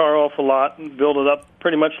 bought a car off the lot and built it up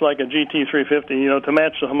pretty much like a GT350, to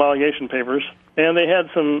match the homologation papers. And they had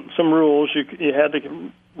some rules. You had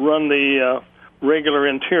to run the regular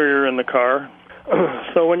interior in the car.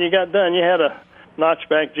 So when you got done, you had a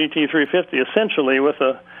notchback GT350 essentially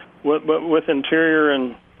with interior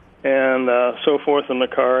and so forth in the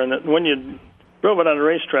car. And when you drove it on a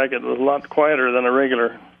racetrack, it was a lot quieter than a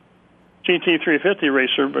regular GT350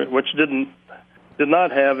 racer, which did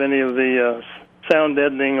not have any of the sound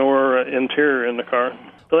deadening or interior in the car.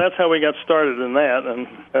 So that's how we got started in that,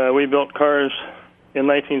 and we built cars in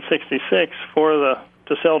 1966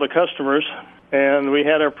 to sell to customers, and we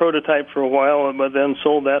had our prototype for a while, but then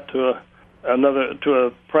sold that to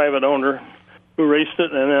a private owner who raced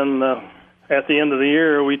it, and then at the end of the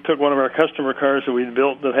year, we took one of our customer cars that we'd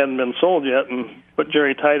built that hadn't been sold yet and put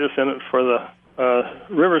Jerry Titus in it for the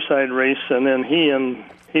Riverside race, and then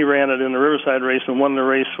he ran it in the Riverside race and won the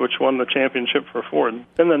race, which won the championship for Ford.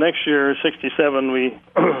 Then the next year, 67,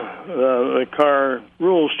 the car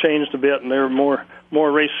rules changed a bit, and there were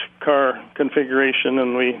more race car configuration,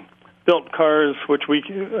 and we built cars which we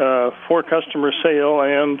for customer sale,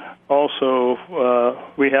 and also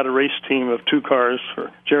we had a race team of 2 cars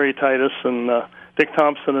for Jerry Titus and Dick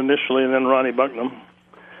Thompson initially, and then Ronnie Bucknam.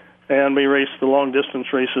 And we raced the long-distance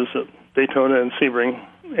races at Daytona and Sebring,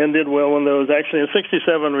 and did well in those. Actually, in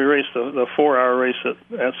 67, we raced the 4-hour race at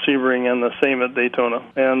Sebring and the same at Daytona.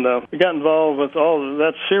 And we got involved with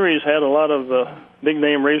that series had a lot of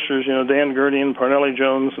big-name racers, Dan Gurney and Parnelli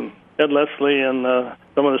Jones and Ed Leslie, and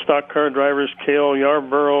some of the stock car drivers, Cale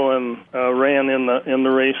Yarborough, and ran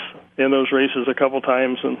in those races a couple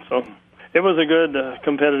times. And so it was a good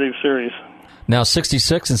competitive series. Now,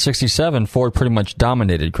 66 and 67, Ford pretty much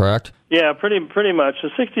dominated, correct? Yeah, pretty much. The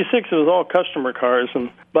 66, it was all customer cars,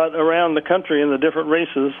 but around the country in the different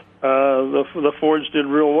races, the Fords did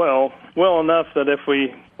real well enough that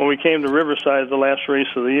when we came to Riverside, the last race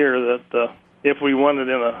of the year, that if we won it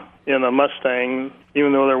in a Mustang,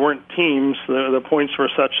 even though there weren't teams, the points were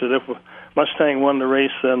such that if Mustang won the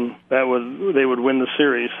race, then they would win the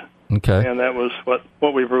series. Okay. And that was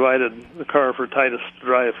what we provided the car for Titus to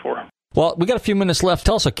drive for. Well, we got a few minutes left.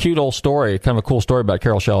 Tell us a cute old story, kind of a cool story about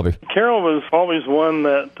Carroll Shelby. Carroll was always one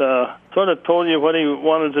that sort of told you what he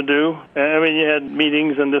wanted to do. I mean, you had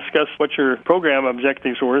meetings and discussed what your program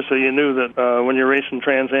objectives were, so you knew that when you're racing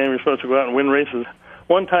Trans Am, you're supposed to go out and win races.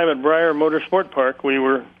 One time at Breyer Motorsport Park,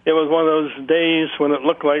 it was one of those days when it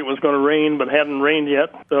looked like it was going to rain, but hadn't rained yet.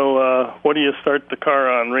 So what do you start the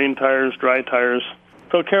car on? Rain tires, dry tires?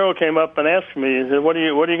 So Carroll came up and asked me, he said, what are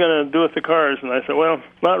you going to do with the cars? And I said, well,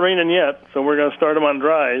 not raining yet, so we're going to start them on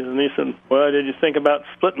dries. And he said, well, did you think about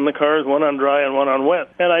splitting the cars, one on dry and one on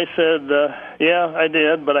wet? And I said, yeah, I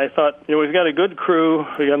did, but I thought, we've got a good crew.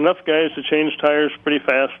 We got enough guys to change tires pretty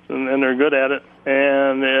fast, and they're good at it.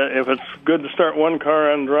 And if it's good to start one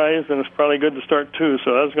car on dries, then it's probably good to start two.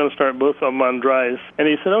 So I was going to start both of them on dries. And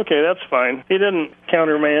he said, okay, that's fine. He didn't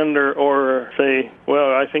countermand or say,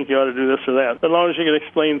 well, I think you ought to do this or that. As long as you could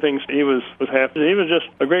explain things, he was happy. He was just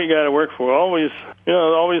a great guy to work for. Always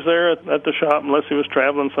there at the shop unless he was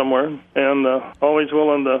traveling somewhere, and always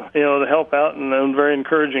willing to help out, and a very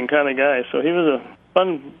encouraging kind of guy. So he was a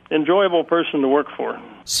fun, enjoyable person to work for.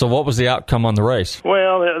 So what was the outcome on the race?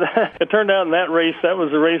 Well, it turned out in that race, that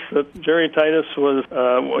was the race that Jerry Titus was,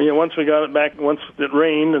 once we got it back, once it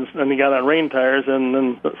rained, and he got on rain tires, and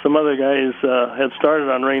then some other guys had started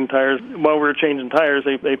on rain tires. While we were changing tires,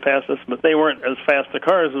 they passed us, but they weren't as fast the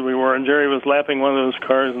cars as we were, and Jerry was lapping one of those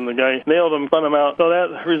cars, and the guy nailed him, spun him out. So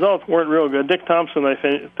that results weren't real good. Dick Thompson, I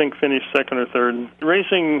think, finished second or third.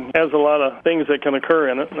 Racing has a lot of things that can occur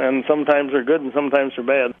in it, and sometimes they're good and sometimes they're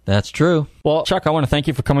bad. That's true. Well, Chuck, I want to thank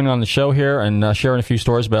you for coming on the show here and sharing a few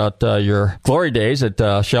stories about your glory days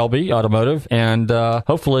at Shelby Automotive, and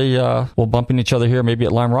hopefully we'll bump into each other here maybe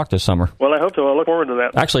at Lime Rock this summer. Well, I hope so. I look forward to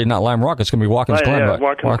that. Actually, not Lime Rock. It's going to be Watkins Glen. Yeah,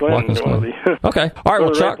 Watkins Glen. Okay. All right,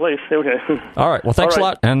 well, Chuck. Right place. Okay. All right. Well, thanks a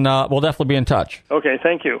lot, and we'll definitely be in touch. Okay,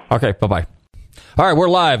 thank you. Okay, bye-bye. All right, we're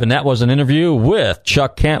live, and that was an interview with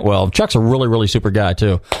Chuck Cantwell. Chuck's a really, really super guy,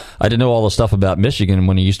 too. I didn't know all the stuff about Michigan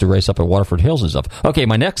when he used to race up at Waterford Hills and stuff. Okay,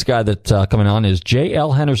 my next guy that's coming on is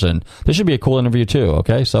J.L. Henderson. This should be a cool interview, too,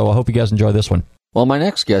 okay? So I hope you guys enjoy this one. Well, my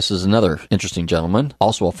next guest is another interesting gentleman,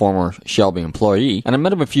 also a former Shelby employee, and I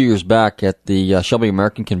met him a few years back at the Shelby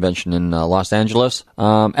American Convention in Los Angeles.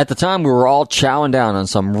 At the time, we were all chowing down on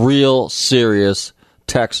some real serious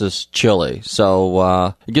Texas chili.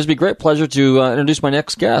 So it gives me great pleasure to introduce my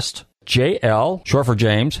next guest. J.L., short for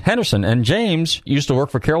James, Henderson. And James used to work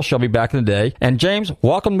for Carroll Shelby back in the day. And James,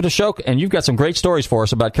 welcome to the show. And you've got some great stories for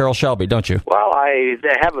us about Carroll Shelby, don't you? Well, I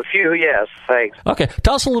have a few, yes. Thanks. Okay.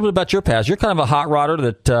 Tell us a little bit about your past. You're kind of a hot rodder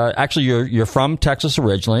that actually you're from Texas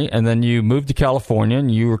originally, and then you moved to California,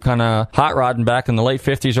 and you were kind of hot rodding back in the late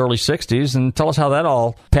 50s, early 60s. And tell us how that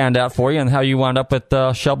all panned out for you and how you wound up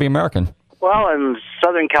at Shelby American. Well, in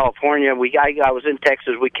Southern California, I was in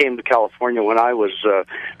Texas. We came to California when I was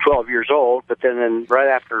 12 years old. But then right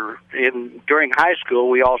after, during high school,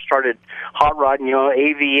 we all started hot rodding.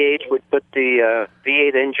 AV8s would put the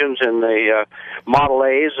V8 engines in the Model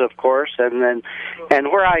A's, of course. And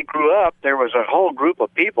where I grew up, there was a whole group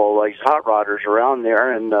of people, these hot rodders around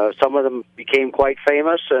there, and some of them became quite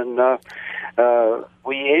famous. And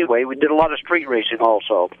we did a lot of street racing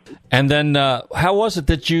also. And then how was it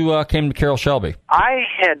that you came to Carroll Shelby? I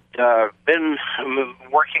had been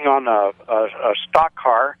working on a stock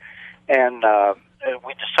car, and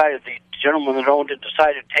we decided, the gentleman that owned it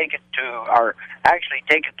decided to take it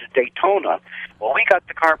to Daytona. Well, we got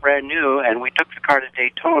the car brand new, and we took the car to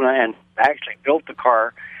Daytona and actually built the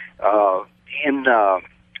car out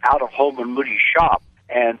of Holman Moody's shop,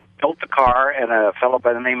 and built the car, and a fellow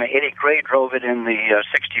by the name of Eddie Gray drove it in the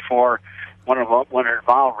 64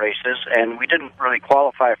 100-mile races, and we didn't really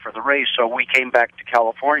qualify for the race, so we came back to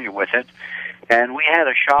California with it, and we had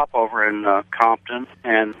a shop over in Compton,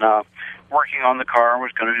 and working on the car,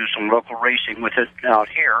 was going to do some local racing with it out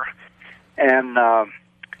here, and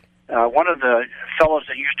one of the fellows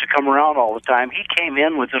that used to come around all the time, he came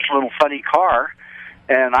in with this little funny car,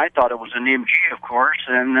 and I thought it was an MG, of course,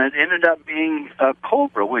 and it ended up being a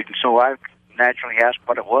Cobra. So I naturally asked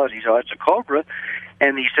what it was. He said, it's a Cobra.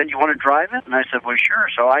 And he said, you want to drive it? And I said, well, sure.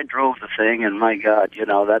 So I drove the thing, and my God,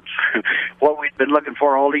 that's what we'd been looking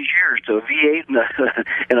for all these years, to a V8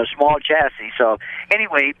 in a small chassis. So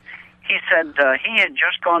anyway, he said he had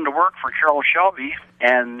just gone to work for Carroll Shelby,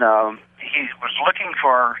 and he was looking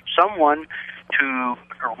for someone to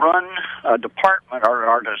run a department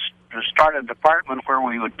or to start a department where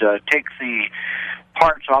we would take the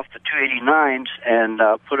parts off the 289s and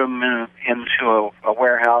put them into a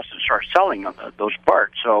warehouse and start selling those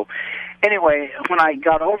parts. So anyway, when I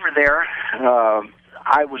got over there,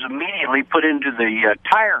 I was immediately put into the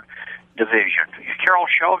tire division. Carroll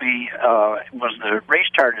Shelby was the race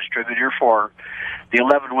tire distributor for the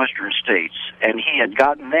 11 western states, and he had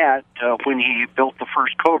gotten that when he built the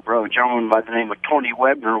first Cobra. A gentleman by the name of Tony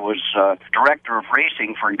Webner was director of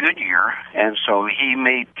racing for Goodyear, and so he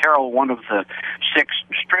made Carroll one of the 6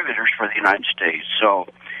 distributors for the United States. So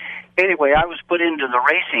anyway, I was put into the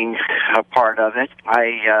racing part of it.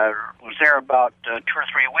 I was there about 2 or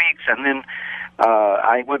 3 weeks, and then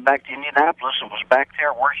I went back to Indianapolis and was back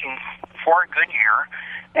there working for Goodyear.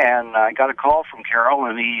 And I got a call from Carroll,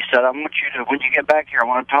 and he said, when you get back here, I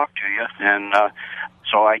want to talk to you. And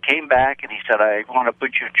so I came back, and he said, I want to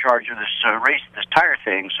put you in charge of this tire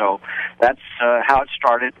thing. So that's how it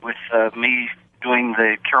started, with me doing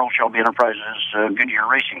the Carroll Shelby Enterprises Goodyear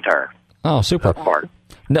racing tire. Oh, super. Part.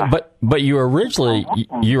 No, but you originally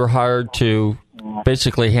you were hired to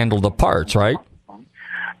basically handle the parts, right?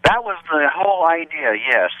 That was the whole idea.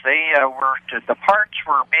 Yes, the parts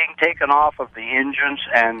were being taken off of the engines,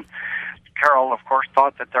 and Carroll, of course,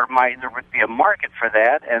 thought that there would be a market for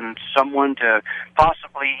that, and someone to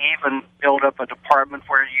possibly even build up a department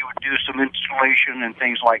where you would do some installation and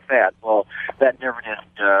things like that. Well, that never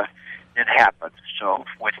did happen. So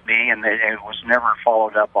with me, and it was never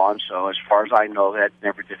followed up on. So as far as I know, that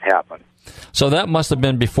never did happen. So that must have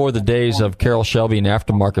been before the days of Carroll Shelby and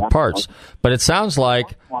aftermarket parts. But it sounds like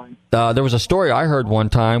there was a story I heard one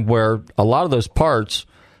time where a lot of those parts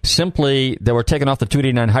simply they were taken off the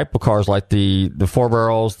 289 hypercars, like the four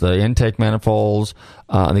barrels, the intake manifolds,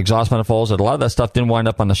 the exhaust manifolds. And a lot of that stuff didn't wind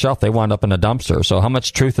up on the shelf; they wound up in a dumpster. So how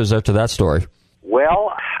much truth is there to that story?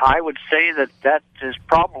 Well, I would say that is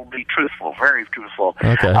probably truthful, very truthful.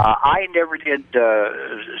 Okay. I never did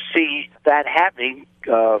see that happening.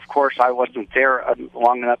 Of course, I wasn't there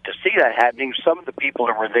long enough to see that happening. Some of the people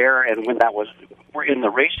that were there, and when were in the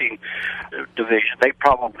racing division, they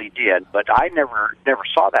probably did. But I never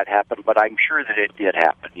saw that happen. But I'm sure that it did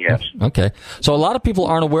happen. Yes. Okay. So a lot of people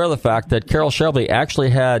aren't aware of the fact that Carroll Shelby actually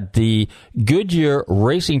had the Goodyear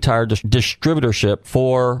racing tire distributorship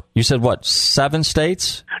for, you said what, 7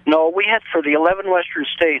 states? No, we had for the 11 western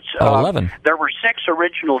states. 11. There were 6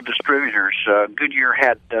 original distributors. Goodyear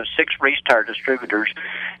had 6 race tire distributors,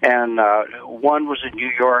 and one was in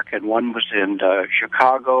New York, and one was in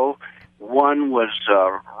Chicago. One was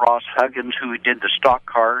Ross Huggins, who did the stock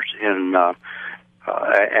cars in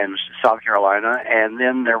South Carolina, and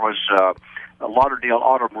then there was Lauderdale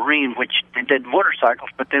Auto Marine, which they did motorcycles,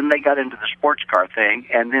 but then they got into the sports car thing,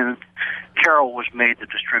 and then Carroll was made the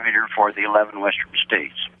distributor for the 11 western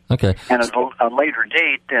states. Okay. And at a later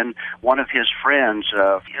date, then one of his friends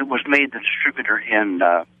was made the distributor in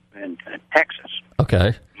Texas.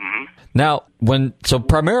 Okay. Mm-hmm. Now,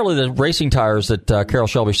 primarily the racing tires that Carroll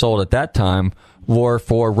Shelby sold at that time were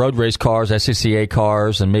for road race cars, SCCA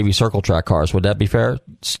cars, and maybe circle track cars. Would that be fair to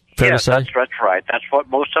say? Yes, that's right. That's what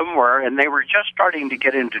most of them were, and they were just starting to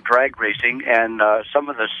get into drag racing, and some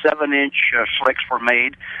of the 7-inch slicks were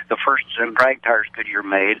made, the first drag tires Goodyear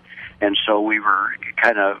made, and so we were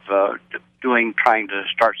kind of trying to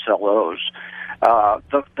start sell those.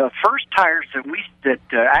 The first tires that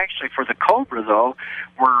actually for the Cobra though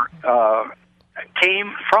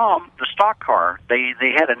came from the stock car. They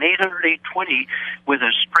had an 800-820 with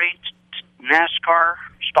a straight NASCAR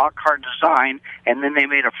stock car design, and then they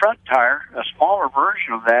made a front tire, a smaller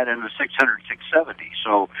version of that, in the 600-670.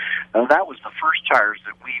 So that was the first tires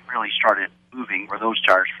that we really started moving, were those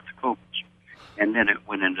tires for the Cobras, and then it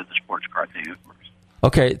went into the sports car thing.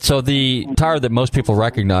 Okay, so the tire that most people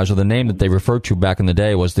recognize, or the name that they referred to back in the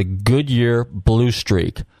day, was the Goodyear Blue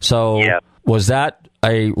Streak. So was that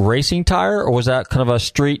a racing tire, or was that kind of a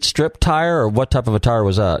street strip tire, or what type of a tire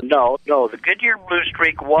was that? No, the Goodyear Blue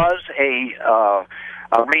Streak was a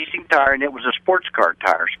racing tire, and it was a sports car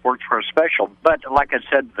tire, sports car special. But like I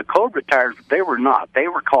said, the Cobra tires, they were not. They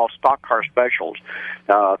were called stock car specials,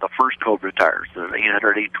 the first Cobra tires, the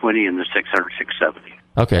 800-820 and the 600-670.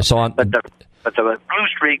 Okay, so on... But the Blue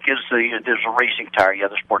Streak is a racing tire,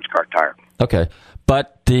 the sports car tire. Okay.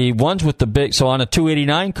 But the ones with the big, so on the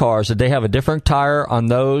 289 cars, did they have a different tire on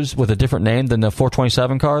those with a different name than the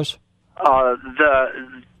 427 cars?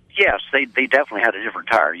 Yes, they definitely had a different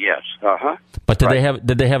tire. Yes. But did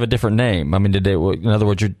they have a different name? I mean, did they? In other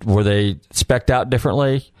words, were they spec'd out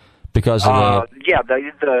differently because of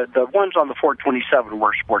the ones on the 427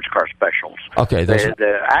 were sports car specials. Okay.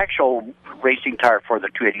 The actual racing tire for the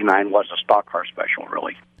 289 was a stock car special,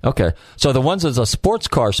 really. Okay, so the ones that's a sports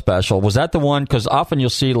car special, was that the one? Because often you'll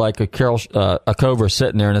see like a Cobra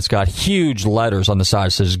sitting there, and it's got huge letters on the side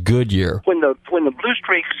that says Goodyear. When the Blue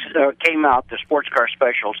Streaks came out, the sports car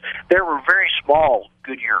specials, there were very small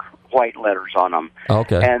Goodyear white letters on them.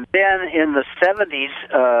 Okay. And then in the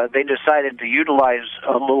 70s, they decided to utilize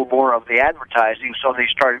a little more of the advertising, so they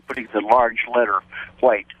started putting the large letter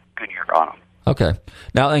white Goodyear on them. Okay.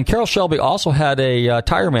 Now, and Carroll Shelby also had a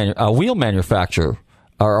wheel manufacturer,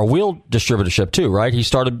 or a wheel distributorship too, right? He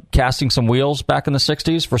started casting some wheels back in the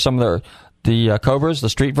 60s for some of the Cobras, the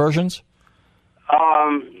street versions?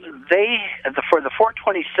 For the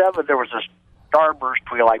 427, there was a Starburst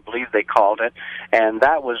wheel, I believe they called it, and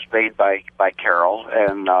that was made by Carroll,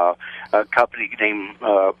 and a company named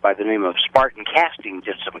by the name of Spartan Casting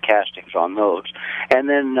did some castings on those. And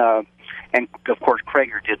then, and of course,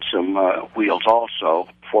 Krager did some wheels also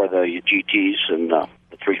for the GTs and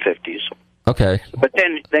the 350s. Okay. But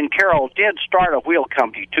then Carroll did start a wheel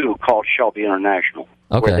company, too, called Shelby International,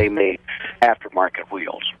 where they made aftermarket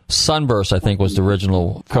wheels. Sunburst, I think, was the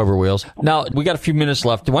original Cobra wheels. Now, we got a few minutes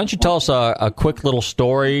left. Why don't you tell us a quick little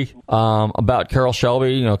story about Carroll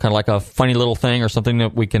Shelby, kind of like a funny little thing or something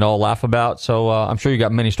that we can all laugh about. So I'm sure you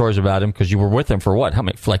got many stories about him because you were with him for what? How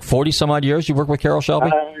many? Like 40-some-odd years you worked with Carroll Shelby?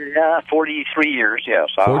 Yeah, 43 years, yes.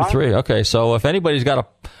 43, okay. So if anybody's got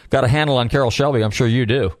a handle on Carroll Shelby, I'm sure you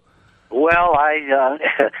do. Well, I've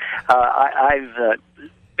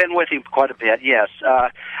been with him quite a bit, yes.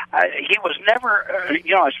 He was never,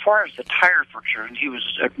 as far as the tires were concerned, he was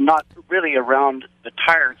not really around the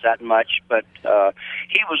tires that much, but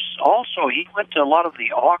he went to a lot of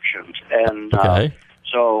the auctions, and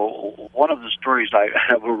so one of the stories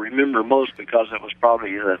I will remember most, because it was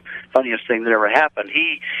probably the funniest thing that ever happened,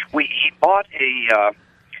 he bought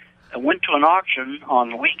went to an auction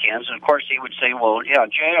on the weekends, and of course he would say, well, yeah,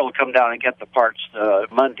 Jay will come down and get the parts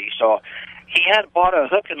Monday. So he had bought a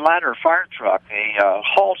hook and ladder fire truck, a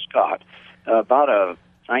Hall Scott, about a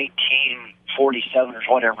 1947 or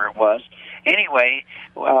whatever it was. Anyway,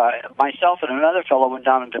 myself and another fellow went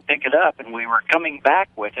down to pick it up, and we were coming back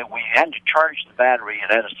with it. We had to charge the battery. It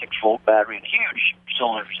had a 6-volt battery and huge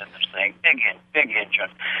cylinders in this thing, big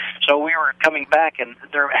engine. So we were coming back, and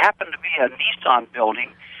there happened to be a Nissan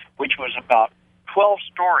building, which was about 12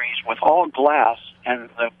 stories with all glass, and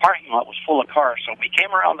the parking lot was full of cars. So we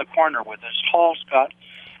came around the corner with this Hall Scott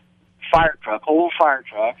fire truck, old fire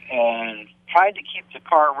truck, and tried to keep the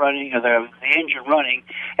car running, or the engine running,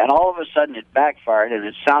 and all of a sudden it backfired, and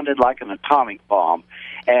it sounded like an atomic bomb.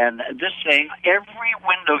 And this thing, every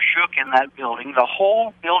window shook in that building. The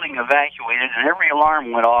whole building evacuated, and every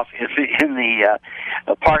alarm went off in the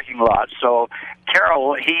parking lot. So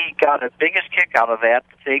Carroll, he got the biggest kick out of that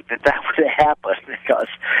to think that would have happened,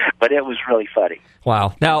 but it was really funny.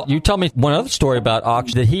 Wow. Now, you tell me one other story about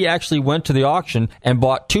auction, that he actually went to the auction and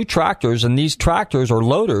bought 2 tractors, and these tractors or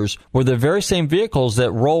loaders were the very same vehicles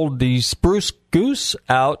that rolled the Spruce Goose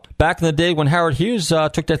out back in the day when Howard Hughes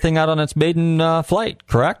took that thing out on its maiden flight,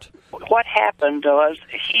 correct? What happened was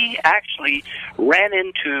he actually ran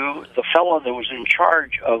into the fellow that was in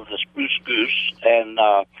charge of the Spruce Goose and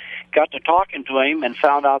got to talking to him and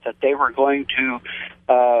found out that they were going to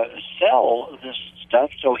sell this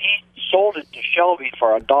stuff. So he sold it to Shelby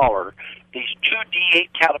for $1. These 2 D8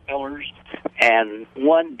 Caterpillars and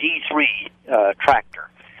 1 D3 tractor.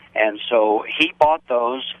 And so he bought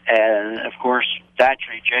those, and of course,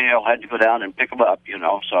 naturally, JL had to go down and pick them up,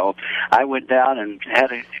 So I went down and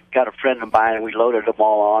got a friend of mine, and we loaded them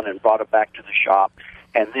all on and brought it back to the shop.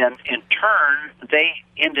 And then, in turn, they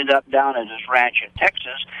ended up down at his ranch in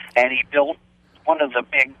Texas, and he built one of the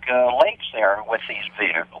big lakes there with these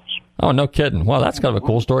vehicles. Oh, no kidding. Well, that's kind of a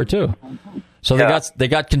cool story, too. So they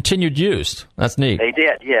got continued use. That's neat. They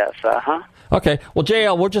did, yes. Okay. Well,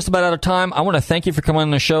 JL, we're just about out of time. I want to thank you for coming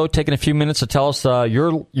on the show, taking a few minutes to tell us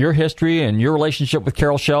your history and your relationship with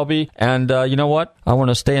Carroll Shelby. And you know what? I want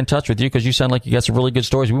to stay in touch with you because you sound like you got some really good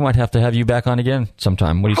stories. We might have to have you back on again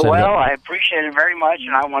sometime. What do you say? Well, I appreciate it very much,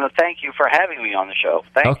 and I want to thank you for having me on the show.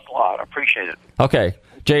 Thanks a lot. I appreciate it. Okay.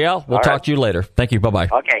 JL, we'll talk to you later. Thank you. Bye-bye.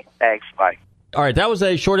 Okay. Thanks. Bye. All right. That was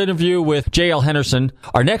a short interview with JL Henderson.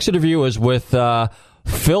 Our next interview is with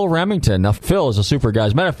Phil Remington. Now, Phil is a super guy.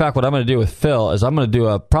 As a matter of fact, what I'm going to do with Phil is I'm going to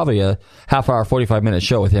do probably a half-hour, 45-minute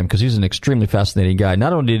show with him because he's an extremely fascinating guy.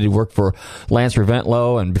 Not only did he work for Lance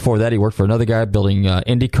Reventlow, and before that he worked for another guy building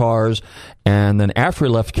Indy cars, and then after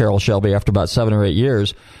he left Carroll Shelby, after about 7 or 8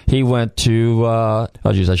 years, he went to,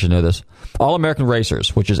 I should know this, All-American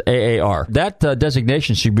Racers, which is AAR. That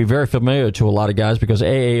designation should be very familiar to a lot of guys because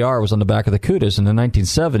AAR was on the back of the Cudas in the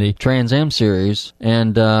 1970 Trans Am Series,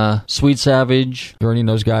 and Sweet Savage, Ernie and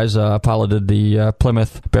those guys piloted the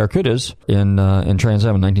Plymouth Barracudas in Trans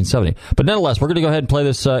Am in 1970. But nonetheless, we're going to go ahead and play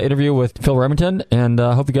this interview with Phil Remington, and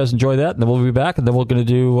hope you guys enjoy that, and then we'll be back, and then we're going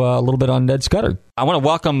to do a little bit on Ned Scudder. I want to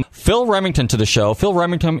welcome Phil Remington to the show. Phil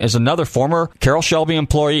Remington is another former Carroll Shelby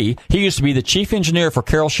employee. He used to be the chief engineer for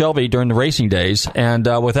Carroll Shelby during the racing days. And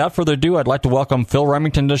without further ado, I'd like to welcome Phil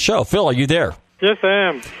Remington to the show. Phil, are you there? Yes, I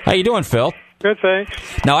am. How you doing, Phil? Good, thanks.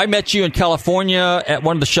 Now, I met you in California at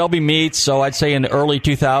one of the Shelby meets, so I'd say in the early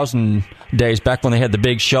 2000 days, back when they had the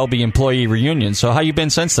big Shelby employee reunion. So how you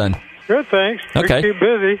been since then? Good, thanks. Okay. We keep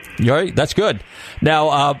busy. All right, that's good. Now,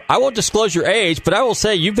 I won't disclose your age, but I will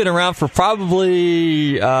say you've been around for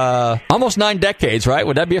probably almost 9 decades, right?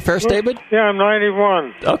 Would that be a fair statement? Yeah, I'm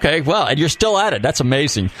 91. Okay, well, and you're still at it. That's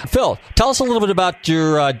amazing. Phil, tell us a little bit about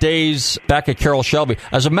your days back at Carroll Shelby.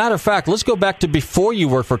 As a matter of fact, let's go back to before you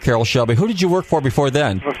worked for Carroll Shelby. Who did you work for before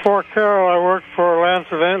then? Before Carroll, I worked for Lance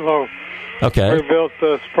Reventlow. Okay. We built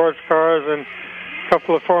sports cars and a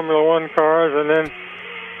couple of Formula One cars, and then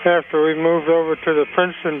after we moved over to the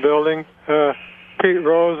Princeton building, Pete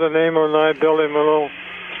Rose and Amo and I built him a little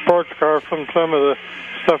sports car from some of the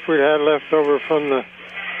stuff we had left over from the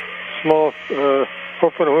small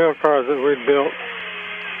open wheel cars that we'd built.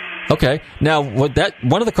 Okay. Now,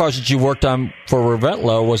 one of the cars that you worked on for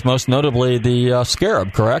Reventlow was most notably the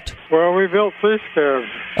Scarab, correct? Well, we built 3 Scarabs.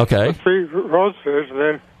 Okay. 3 Roadsters, and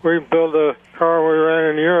then we built a car we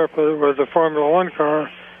ran in Europe. It was a Formula One car,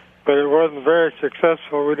 but it wasn't very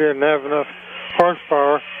successful. We didn't have enough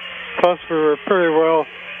horsepower. Plus, we were pretty well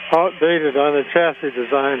outdated on the chassis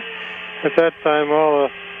design. At that time, all the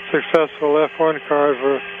successful F1 cars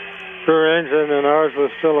were rear engine, and ours was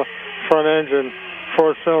still a front engine,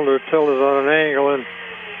 4-cylinder tilted on an angle, and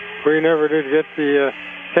we never did get the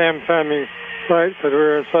cam timing right, but we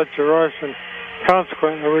were in such a rush, and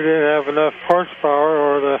consequently we didn't have enough horsepower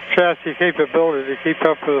or the chassis capability to keep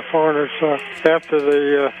up with the foreigners. So after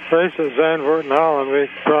the race at Zandvoort in Holland, we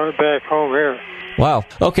brought it back home here. Wow.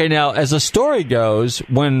 Okay, now, as the story goes,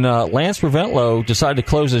 when Lance Reventlow decided to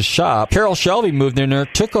close his shop, Carroll Shelby moved in there,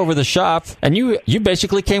 took over the shop, and you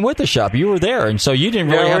basically came with the shop. You were there, and so you didn't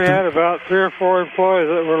really have to... we had about 3 or 4 employees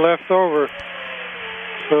that were left over.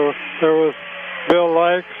 So there was Bill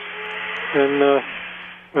Likes and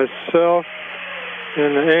myself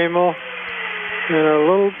and Emil,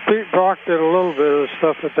 and Pete Brock did a little bit of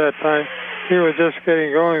stuff at that time. He was just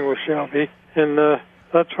getting going with Shelby, and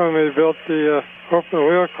that's when we built the open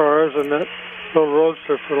wheel cars and that little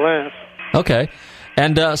roadster for Lance. Okay.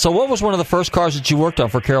 And so what was one of the first cars that you worked on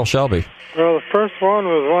for Carroll Shelby? Well, the first one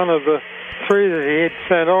was one of the 3 that he had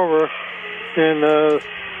sent over, and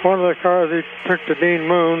one of the cars he took to Dean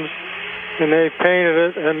Moon's, and they painted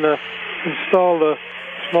it and installed a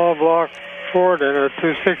small block Ford in a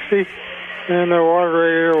 260, and the water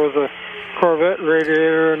radiator was a Corvette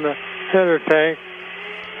radiator and the header tank,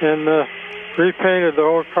 and repainted the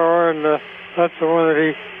whole car, and that's the one that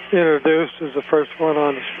he introduced as the first one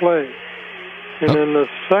on display. And then the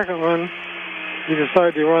second one, he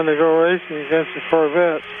decided he wanted to go racing against the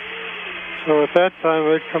Corvettes. So at that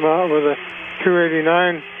time, we'd come out with a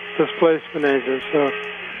 289 displacement engine. So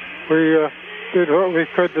we did what we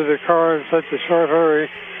could to the car in such a short hurry,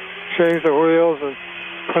 changed the wheels and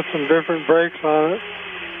put some different brakes on it.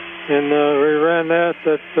 And we ran that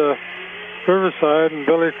at Riverside, and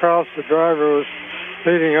Billy Krause, the driver, was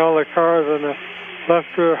leading all the cars, and the left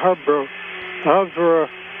rear hub broke. The hubs were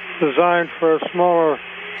designed for a smaller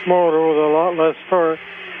motor with a lot less torque,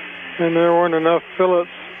 and there weren't enough fillets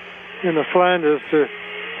in the flanges to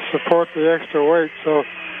support the extra weight. So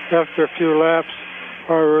after a few laps,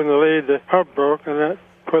 while we were in the lead, the hub broke, and that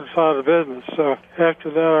put us out of business. So after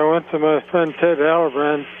that, I went to my friend Ted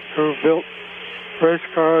Allebrand, who built race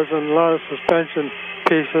cars and a lot of suspension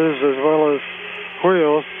pieces as well as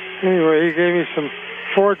wheels. Anyway, he gave me some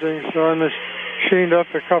forging, so I machined up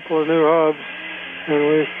a couple of new hubs, and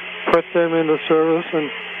we put them into service,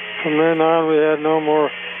 and from then on we had no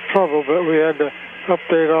more trouble, but we had to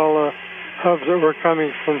update all the hubs that were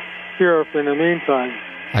coming from Europe in the meantime.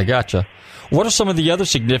 I gotcha. What are some of the other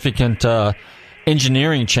significant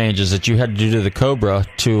engineering changes that you had to do to the Cobra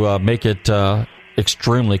to make it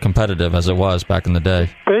extremely competitive as it was back in the day?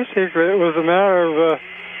 Basically, it was a matter of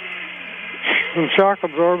some shock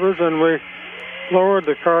absorbers, and we lowered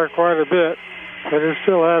the car quite a bit, but it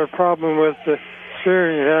still had a problem with the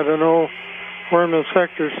steering. It had an old Worman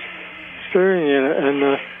sector steering in it,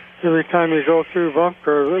 and every time you go through bump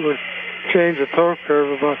curve, it would change the toe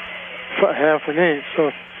curve about half an inch.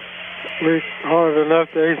 So we hauled enough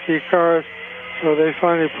to AC cars, so they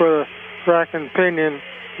finally put a rack and pinion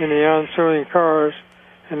in the ensuing cars,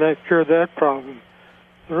 and that cured that problem.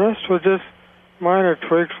 The rest was just minor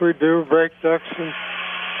tweaks we do, brake ducts, and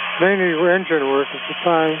mainly engine work at the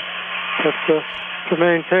time. But to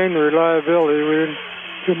maintain the reliability, we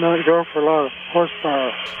did not go for a lot of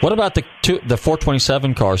horsepower. What about the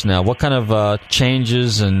 427 cars now? What kind of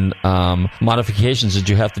changes and modifications did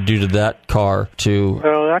you have to do to that car to...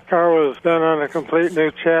 Well, that car was done on a complete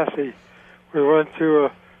new chassis. We went to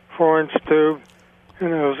a 4-inch tube,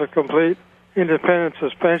 and it was a complete independent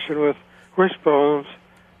suspension with wishbones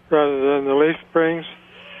rather than the leaf springs.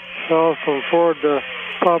 So from Ford,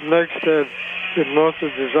 Bob Negstead did most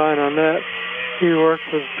of the design on that. He worked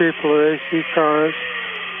with people at AC Cars,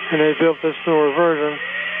 and they built this newer version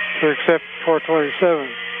to accept 427.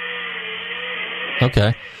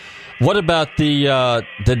 Okay. What about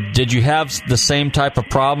did you have the same type of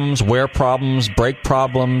problems, wear problems, brake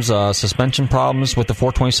problems, suspension problems with the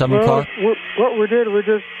 427 car? What we did, we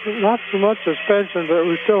just, not so much suspension, but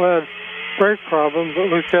we still had brake problems, but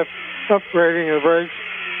we kept upgrading the brakes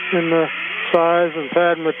in the size and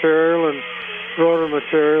pad material and rotor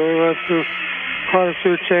material. We went through quite a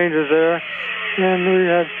few changes there, and we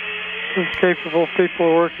had some capable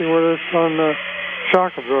people working with us on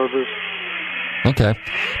shock absorbers. Okay.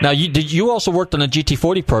 Now, you also worked on a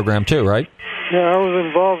GT40 program too, right? Yeah, I was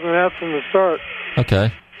involved in that from the start.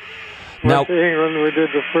 Okay. Went to England. We did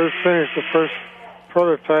finished the first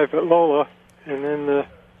prototype at Lola, and then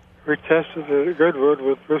we tested it at Goodwood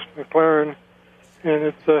with Bruce McLaren, and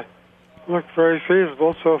it looked very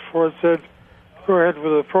feasible. So Ford said, "Go ahead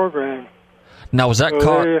with the program." Now, was that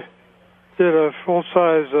car? They did a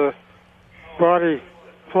full-size body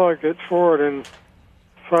plug at Ford in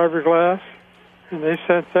fiberglass, and they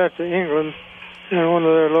sent that to England, and one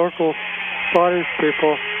of their local body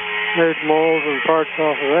people made molds and parts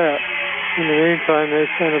off of that. In the meantime, they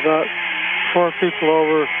sent about 4 people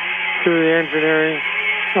over to the engineering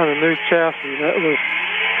on a new chassis. That was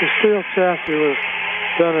the steel chassis was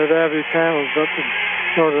done at Abbey Panels up in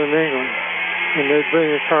northern England, and they'd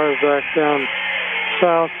bring the cars back down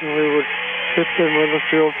south, and we would fit them with the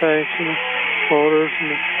fuel tanks and the motors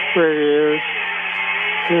and the radiators.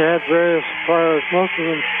 We had various suppliers. Most of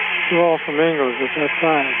them were all from England at that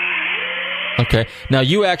time. Okay. Now,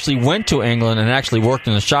 you actually went to England and actually worked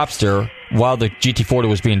in the shops there while the GT40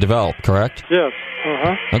 was being developed, correct? Yes.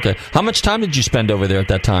 Okay. How much time did you spend over there at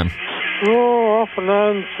that time? Oh, off and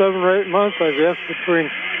on 7 or 8 months, I guess, between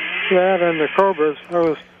that and the Cobras. I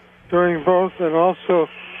was doing both, and also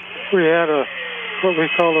we had what we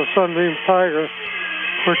call a Sunbeam Tiger,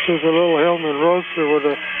 which is a little Hillman Roadster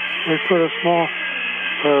we put a small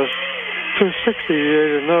 260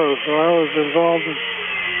 in those. So I was involved in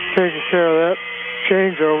taking care of that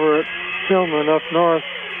changeover at Hillman up north.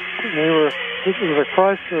 It was a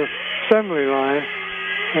Chrysler assembly line,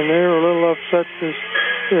 and they were a little upset because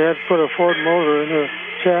they had put a Ford motor in their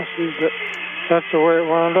chassis, but that's the way it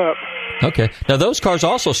wound up. Okay. Now, those cars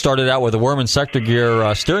also started out with a Worman sector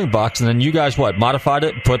gear steering box, and then you guys, modified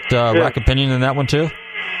it, put rack and pinion in that one too?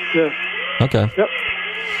 Yes. Okay. Yep.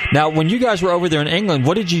 Now, when you guys were over there in England,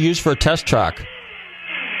 what did you use for a test track?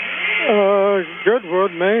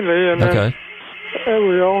 Goodwood mainly, and then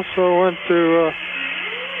we also went to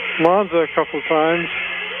Monza a couple times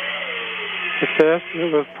to test.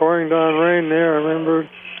 It was pouring down rain there. I remember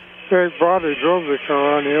Eric Brodley drove the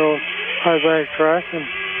car on the old high bank track, and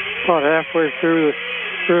about halfway through,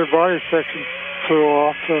 the rear body section flew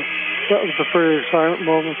off. So that was a pretty exciting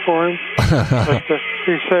moment for him. But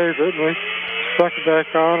he saved it, and we stuck it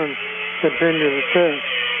back on and continued the test.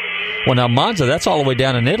 Well, now Monza, that's all the way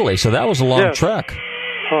down in Italy, so that was a long trek.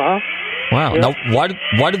 Wow. Yep. Now,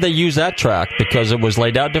 why did they use that track? Because it was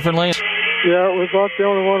laid out differently? Yeah, it was about the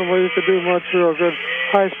only one where you could do much real good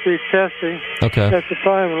high-speed testing. Okay. At the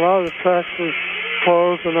time, a lot of the tracks were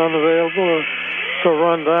closed and unavailable, or so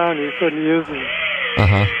run down you couldn't use them.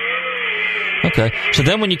 Okay. So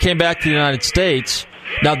then when you came back to the United States,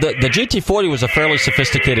 now the GT40 was a fairly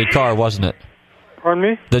sophisticated car, wasn't it? Pardon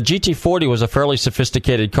me? The GT40 was a fairly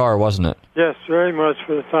sophisticated car, wasn't it? Yes, very much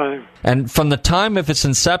for the time. And from the time of its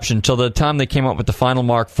inception till the time they came up with the final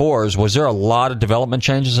Mark IVs, was there a lot of development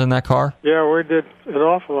changes in that car? Yeah, we did an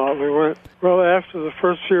awful lot. After the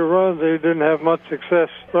first few runs, they didn't have much success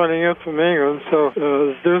running it from England, so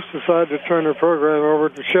Deuce decided to turn the program over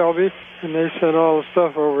to Shelby, and they sent all the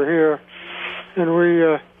stuff over here. And we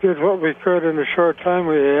did what we could in the short time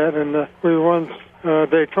we had, and we won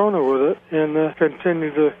Daytona with it, and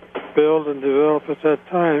continued to build and develop at that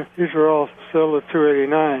time. These were all still the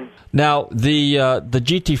 289s. Now, the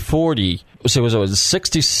GT40, so was it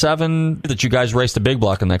 67 that you guys raced the big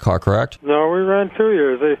block in that car, correct? No, we ran 2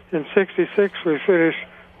 years. In 66, we finished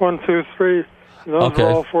 1, 2, 3. Those were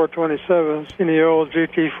all 427s in the old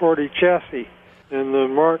GT40 chassis. And the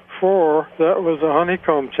Mark IV, that was a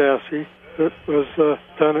honeycomb chassis that was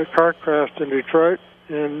done at Carcraft in Detroit.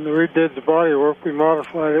 And we did the body work. We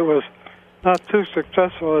modified it. It was not too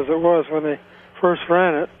successful as it was when they first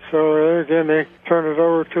ran it. So again, they turned it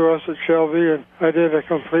over to us at Shelby, and I did a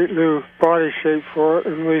complete new body shape for it,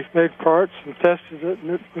 and we made parts and tested it, and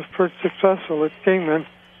it was pretty successful at Kingman,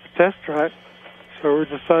 the test track. So we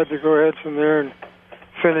decided to go ahead from there and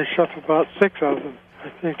finish up about 6 of them. I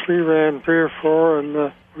think we ran 3 or 4,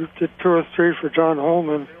 and we did 2 or 3 for John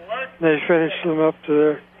Holman, and they finished them up to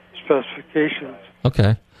their specifications.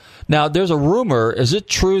 Okay. Now, there's a rumor. Is it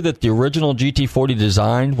true that the original GT40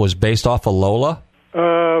 design was based off of Lola?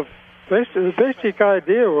 The basic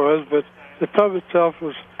idea was, but the tub itself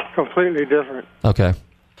was completely different. Okay.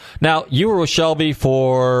 Now, you were with Shelby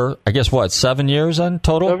for, I guess, 7 years in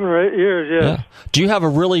total? 7 or 8 years, yes. Yeah. Do you have a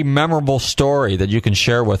really memorable story that you can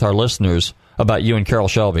share with our listeners about you and Carroll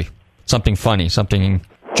Shelby? something funny, something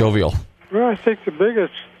jovial? Well, I think the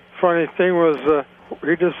biggest funny thing was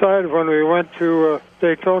he decided when we went to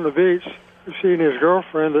Daytona Beach, seeing his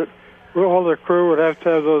girlfriend, that all the crew would have to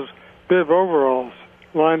have those bib overalls.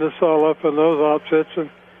 Lined us all up in those outfits, and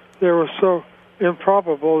they were so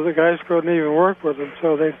improbable the guys couldn't even work with them,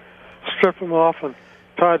 so they'd strip them off and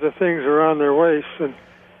tie the things around their waists, and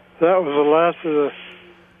that was the last of the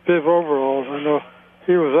bib overalls. I know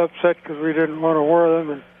he was upset because we didn't want to wear them,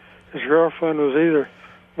 and his girlfriend was either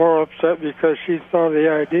more upset because she thought of the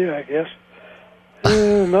idea, I guess.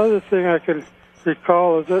 And another thing I can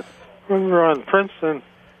recall is that when we were on Princeton,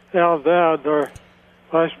 Al Dowd, our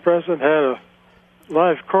vice president, had a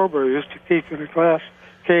live cobra he used to keep in a glass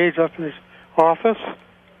cage up in his office,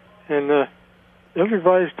 and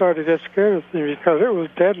everybody started to get scared of him because it was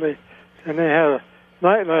deadly, and they had a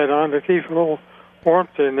nightlight on to keep a little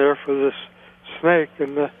warmth in there for this snake,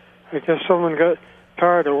 and I guess someone got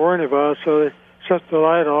tired of worrying about it, so they shut the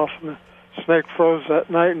light off, and the snake froze that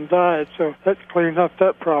night and died, so that cleaned up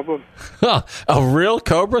that problem. A real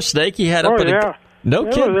cobra snake he had up in a... No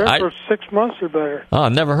kidding. They were there for 6 months or better. Oh,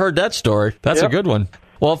 I've never heard that story. That's a good one.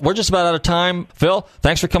 Well, we're just about out of time. Phil,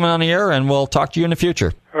 thanks for coming on the air, and we'll talk to you in the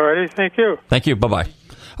future. All righty, thank you. Thank you. Bye-bye.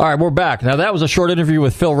 All right, we're back. Now, that was a short interview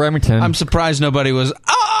with Phil Remington. I'm surprised nobody was,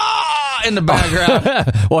 in the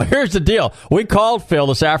background. Well, here's the deal. We called Phil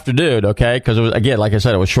this afternoon, okay, because it was, again, like I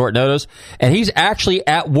said, it was short notice, and he's actually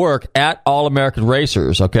at work at All-American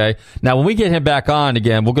Racers, okay? Now, when we get him back on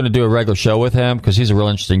again, we're going to do a regular show with him because he's a real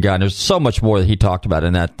interesting guy, and there's so much more that he talked about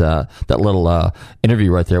in that little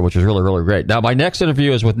interview right there, which was really, really great. Now, my next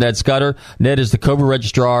interview is with Ned Scudder. Ned is the Cobra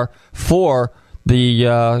Registrar for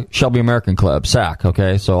the Shelby American Club, SAC,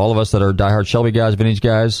 okay? So all of us that are diehard Shelby guys, vintage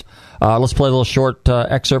guys, let's play a little short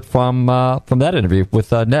excerpt from that interview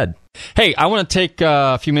with Ned. Hey, I want to take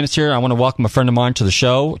a few minutes here. I want to welcome a friend of mine to the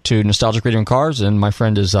show, to Nostalgic Radio and Cars, and my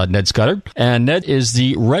friend is Ned Scudder. And Ned is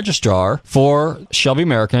the registrar for Shelby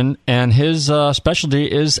American, and his specialty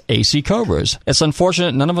is AC Cobras. It's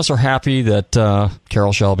unfortunate. None of us are happy that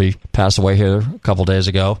Carroll Shelby passed away here a couple days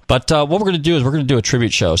ago. But what we're going to do is we're going to do a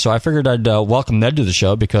tribute show. So I figured I'd welcome Ned to the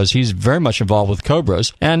show because he's very much involved with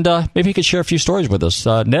Cobras, and maybe he could share a few stories with us.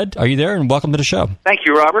 Ned, are you there? And welcome to the show. Thank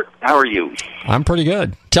you, Robert. How are you? I'm pretty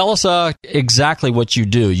good. Tell us exactly what you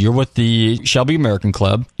do. You're with the Shelby American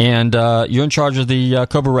Club, and you're in charge of the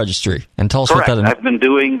Cobra Registry. And tell us Correct. what that is. I've been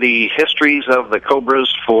doing the histories of the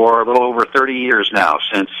Cobras for a little over 30 years now,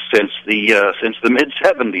 since the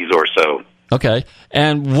mid-'70s or so. Okay.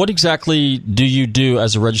 And what exactly do you do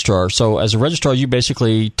as a registrar? So as a registrar, you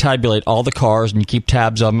basically tabulate all the cars and you keep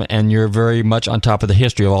tabs of them, and you're very much on top of the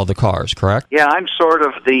history of all the cars, correct? Yeah, I'm sort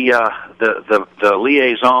of the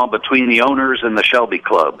liaison between the owners and the Shelby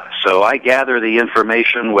Club. So I gather the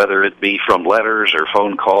information, whether it be from letters or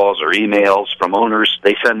phone calls or emails from owners.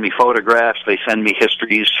 They send me photographs, they send me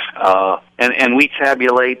histories, and we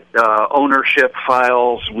tabulate ownership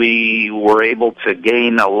files. We were able to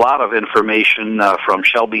gain a lot of information from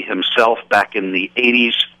Shelby himself back in the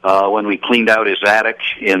 80s when we cleaned out his attic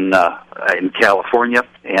in California,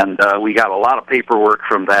 and we got a lot of paperwork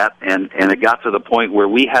from that, and it got to the point where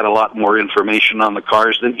we had a lot more information on the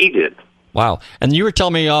cars than he did. Wow. And you were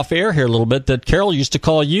telling me off air here a little bit that Carroll used to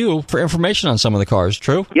call you for information on some of the cars,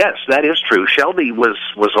 true? Yes, that is true. Shelby was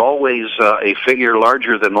always a figure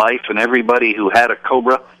larger than life, and everybody who had a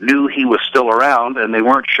Cobra knew he was still around, and they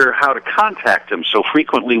weren't sure how to contact him. So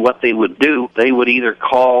frequently what they would do, they would either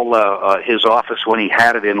call his office when he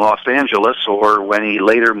had it in Los Angeles or when he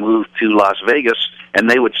later moved to Las Vegas, and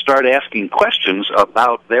they would start asking questions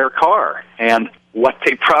about their car. And what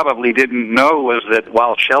they probably didn't know was that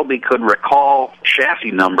while Shelby could recall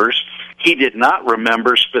chassis numbers, he did not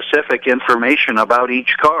remember specific information about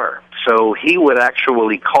each car. So he would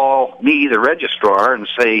actually call me, the registrar, and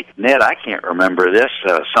say, Ned, I can't remember this.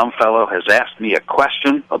 Some fellow has asked me a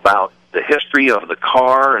question about the history of the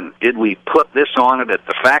car, and did we put this on it at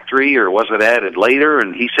the factory, or was it added later?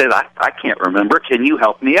 And he said, I can't remember. Can you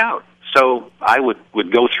help me out? So I would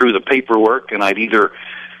go through the paperwork, and I'd either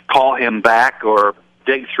call him back or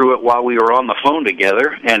dig through it while we were on the phone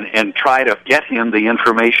together and try to get him the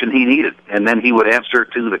information he needed. And then he would answer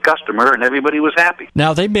to the customer, and everybody was happy.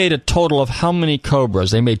 Now, they made a total of how many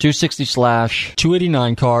Cobras? They made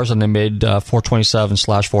 260/289 cars, and they made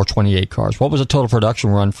 427/428 cars. What was the total production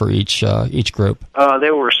run for each group?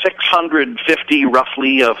 There were 650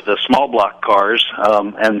 roughly of the small block cars,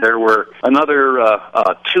 and there were another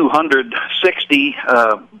 260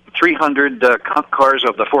 300 cars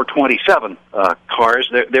of the 427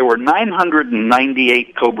 cars. There were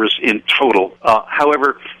 998 Cobras in total.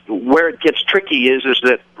 However, where it gets tricky is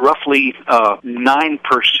that roughly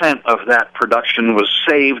 9% of that production was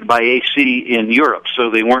saved by AC in Europe, so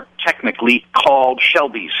they weren't technically called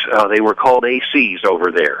Shelbys. They were called ACs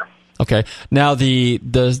over there. Okay. Now, the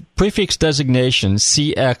prefix designation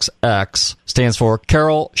CXX stands for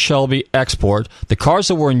Carroll Shelby Export. The cars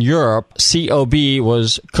that were in Europe, COB,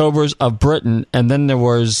 was Cobras of Britain, and then there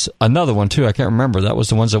was another one, too. I can't remember. That was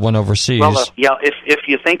the ones that went overseas. Well, if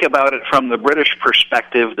you think about it from the British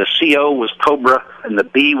perspective, the CO was Cobra and the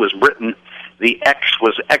B was Britain. The X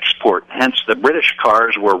was export. Hence, the British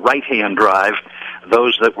cars were right-hand drive.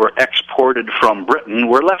 Those that were exported from Britain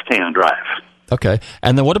were left-hand drive. Okay.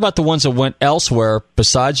 And then what about the ones that went elsewhere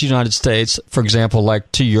besides the United States, for example, like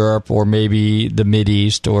to Europe or maybe the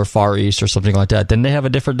Mideast or Far East or something like that? Didn't they have a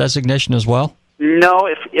different designation as well? No,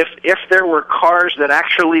 if there were cars that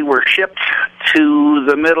actually were shipped to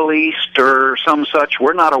the Middle East or some such,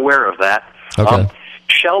 we're not aware of that. Okay.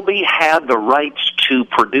 Shelby had the rights to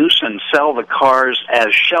produce and sell the cars as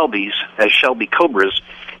Shelbys, as Shelby Cobras,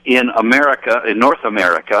 in America, in North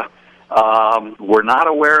America. We're not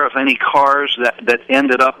aware of any cars that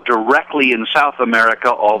ended up directly in South America,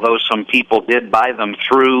 although some people did buy them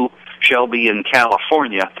through Shelby in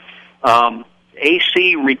California.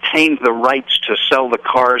 AC retained the rights to sell the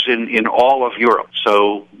cars in all of Europe.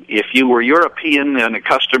 So if you were European and a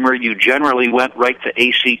customer, you generally went right to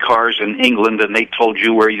AC Cars in England, and they told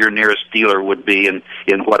you where your nearest dealer would be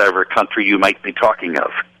in whatever country you might be talking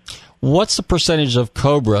of. What's the percentage of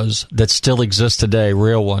Cobras that still exist today,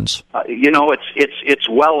 real ones? It's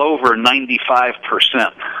well over 95%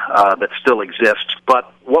 that still exist.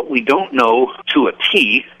 But what we don't know to a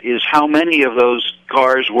T is how many of those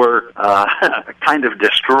cars were kind of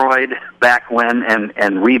destroyed back when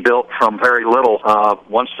and rebuilt from very little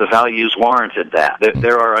once the values warranted that.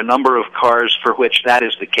 There are a number of cars for which that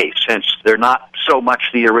is the case. Since they're not so much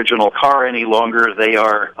the original car any longer, they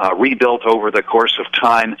are rebuilt over the course of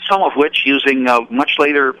time, some of which using much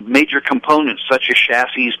later major components such as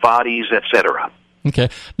chassis, bodies, etc. Okay.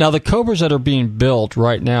 Now, the Cobras that are being built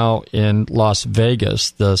right now in Las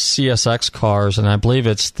Vegas, the CSX cars, and I believe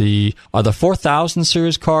it's the 4000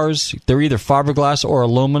 series cars, they're either fiberglass or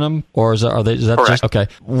aluminum, or is that Correct. just... Okay.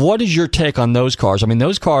 What is your take on those cars? I mean,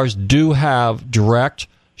 those cars do have direct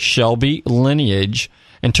Shelby lineage.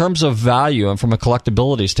 In terms of value and from a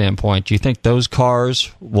collectability standpoint, do you think those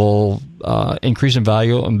cars will increase in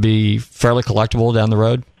value and be fairly collectible down the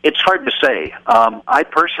road? It's hard to say. I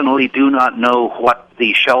personally do not know what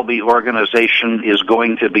the Shelby organization is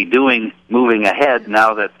going to be doing moving ahead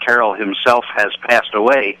now that Carroll himself has passed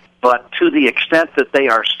away. But to the extent that they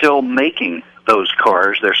are still making those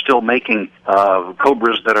cars, they're still making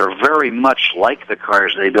Cobras that are very much like the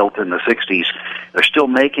cars they built in the 60s. They're still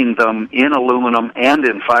making them in aluminum and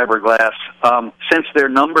in fiberglass. Since their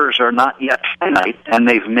numbers are not yet finite, and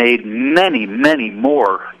they've made many, many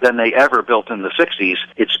more than they ever built in the 60s,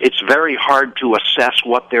 it's very hard to assess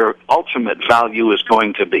what their ultimate value is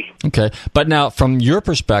going to be. Okay. But now, from your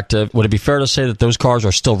perspective, would it be fair to say that those cars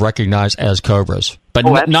are still recognized as Cobras? But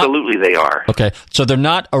absolutely they are. Okay, so they're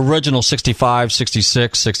not original 65,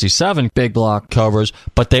 66, 67 big block Cobras,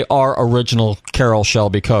 but they are original Carroll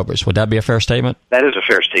Shelby Cobras. Would that be a fair statement? That is a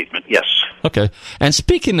fair statement, yes. Okay, and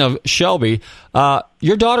speaking of Shelby,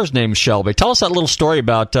 your daughter's name is Shelby. Tell us that little story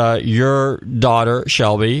about your daughter,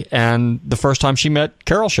 Shelby, and the first time she met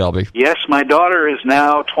Carroll Shelby. Yes, my daughter is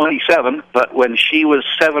now 27, but when she was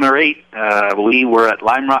 7 or 8, we were at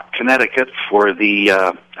Lime Rock, Connecticut for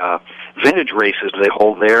the vintage races they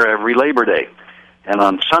hold there every Labor Day. And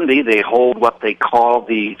on Sunday, they hold what they call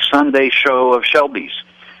the Sunday Show of Shelbys.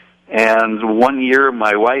 And one year,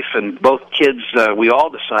 my wife and both kids, we all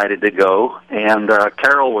decided to go, and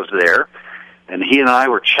Carroll was there, and he and I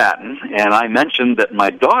were chatting, and I mentioned that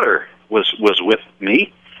my daughter was with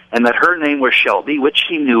me, and that her name was Shelby, which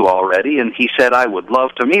he knew already, and he said I would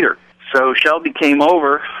love to meet her. So Shelby came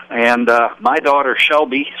over, and my daughter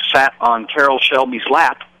Shelby sat on Carroll Shelby's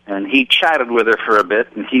lap, and he chatted with her for a bit,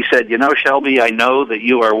 and he said, Shelby, I know that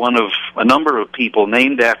you are one of a number of people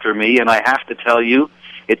named after me, and I have to tell you,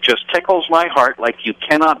 it just tickles my heart like you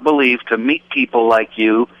cannot believe to meet people like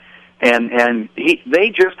you. And they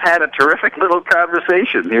just had a terrific little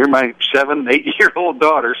conversation. Here, my 7, 8-year-old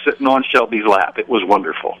daughter sitting on Shelby's lap. It was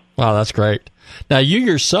wonderful. Wow, that's great. Now, you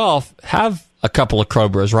yourself have a couple of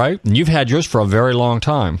Cobras, right? And you've had yours for a very long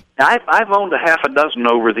time. I've owned a half a dozen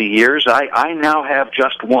over the years. I now have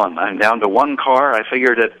just one. I'm down to one car. I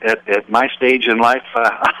figured at my stage in life,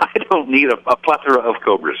 I don't need a plethora of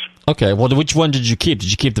Cobras. Okay, well, which one did you keep?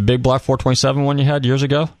 Did you keep the big block 427 one you had years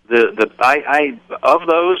ago? Of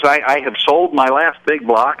those, I have sold my last big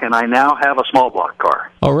block, and I now have a small block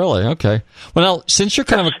car. Oh, really? Okay. Well, now, since you're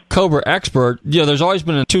kind of a Cobra expert, there's always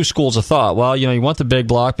been two schools of thought. Well, you want the big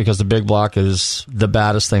block because the big block is the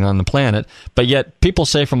baddest thing on the planet, but yet people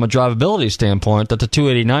say from a drivability standpoint that the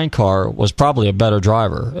 289 car was probably a better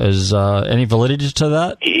driver. Is any validity to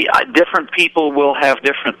that? Different people will have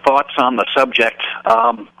different thoughts on the subject.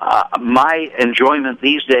 My enjoyment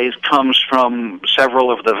these days comes from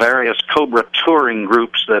several of the various Cobra touring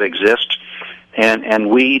groups that exist, and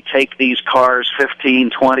we take these cars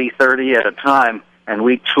 15, 20, 30 at a time, and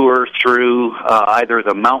we tour through either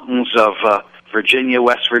the mountains of Virginia,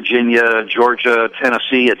 West Virginia, Georgia,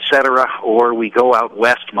 Tennessee, etc., or we go out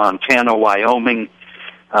west, Montana, Wyoming,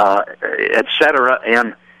 etc.,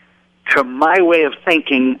 and to my way of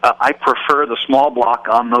thinking, I prefer the small block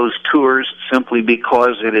on those tours simply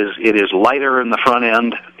because it is lighter in the front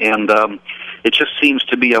end, and it just seems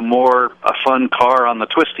to be a fun car on the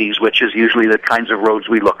twisties, which is usually the kinds of roads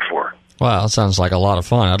we look for. Wow, that sounds like a lot of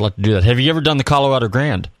fun. I'd like to do that. Have you ever done the Colorado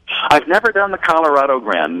Grand? I've never done the Colorado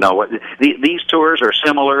Grand. No, these tours are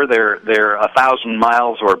similar. They're 1,000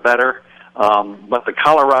 miles or better. But the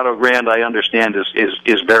Colorado Grand, I understand,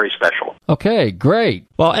 is very special. Okay, great.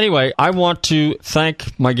 Well, anyway, I want to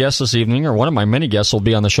thank my guest this evening, or one of my many guests will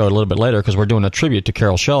be on the show a little bit later because we're doing a tribute to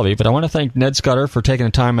Carroll Shelby. But I want to thank Ned Scudder for taking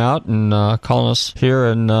the time out and calling us here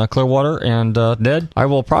in Clearwater. And Ned, I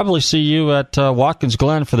will probably see you at Watkins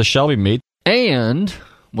Glen for the Shelby meet. And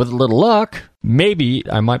with a little luck, maybe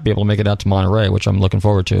I might be able to make it out to Monterey, which I'm looking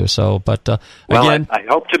forward to. So, but again, I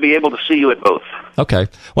hope to be able to see you at both. Okay.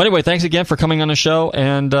 Well, anyway, thanks again for coming on the show,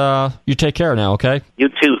 and you take care now, okay? You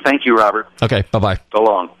too. Thank you, Robert. Okay, bye-bye. So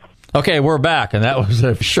long. Okay, we're back, and that was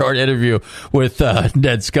a short interview with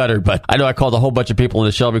Ned Scudder, but I know I called a whole bunch of people in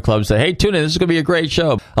the Shelby Club and said, hey, tune in, this is going to be a great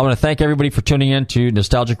show. I want to thank everybody for tuning in to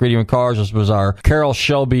Nostalgic Radio and Cars. This was our Carroll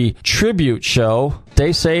Shelby tribute show.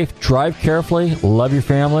 Stay safe, drive carefully, love your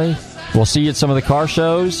family. We'll see you at some of the car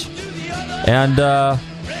shows, and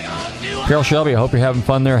Carroll Shelby, I hope you're having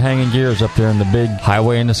fun there hanging gears up there in the big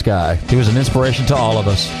highway in the sky. He was an inspiration to all of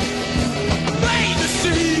us.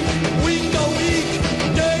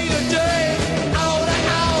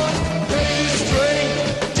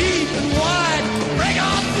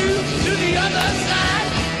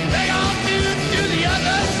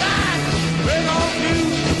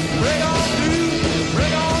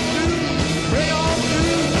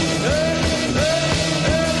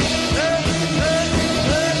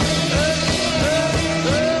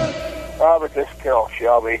 Robert, this is Carroll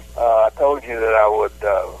Shelby. I told you that I would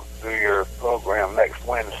do your program next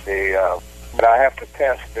Wednesday, but I have to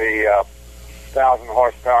test the 1,000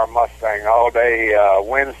 horsepower Mustang all day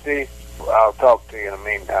Wednesday. I'll talk to you in the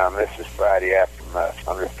meantime. This is Friday afternoon.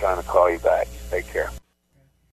 I'm just trying to call you back. Take care.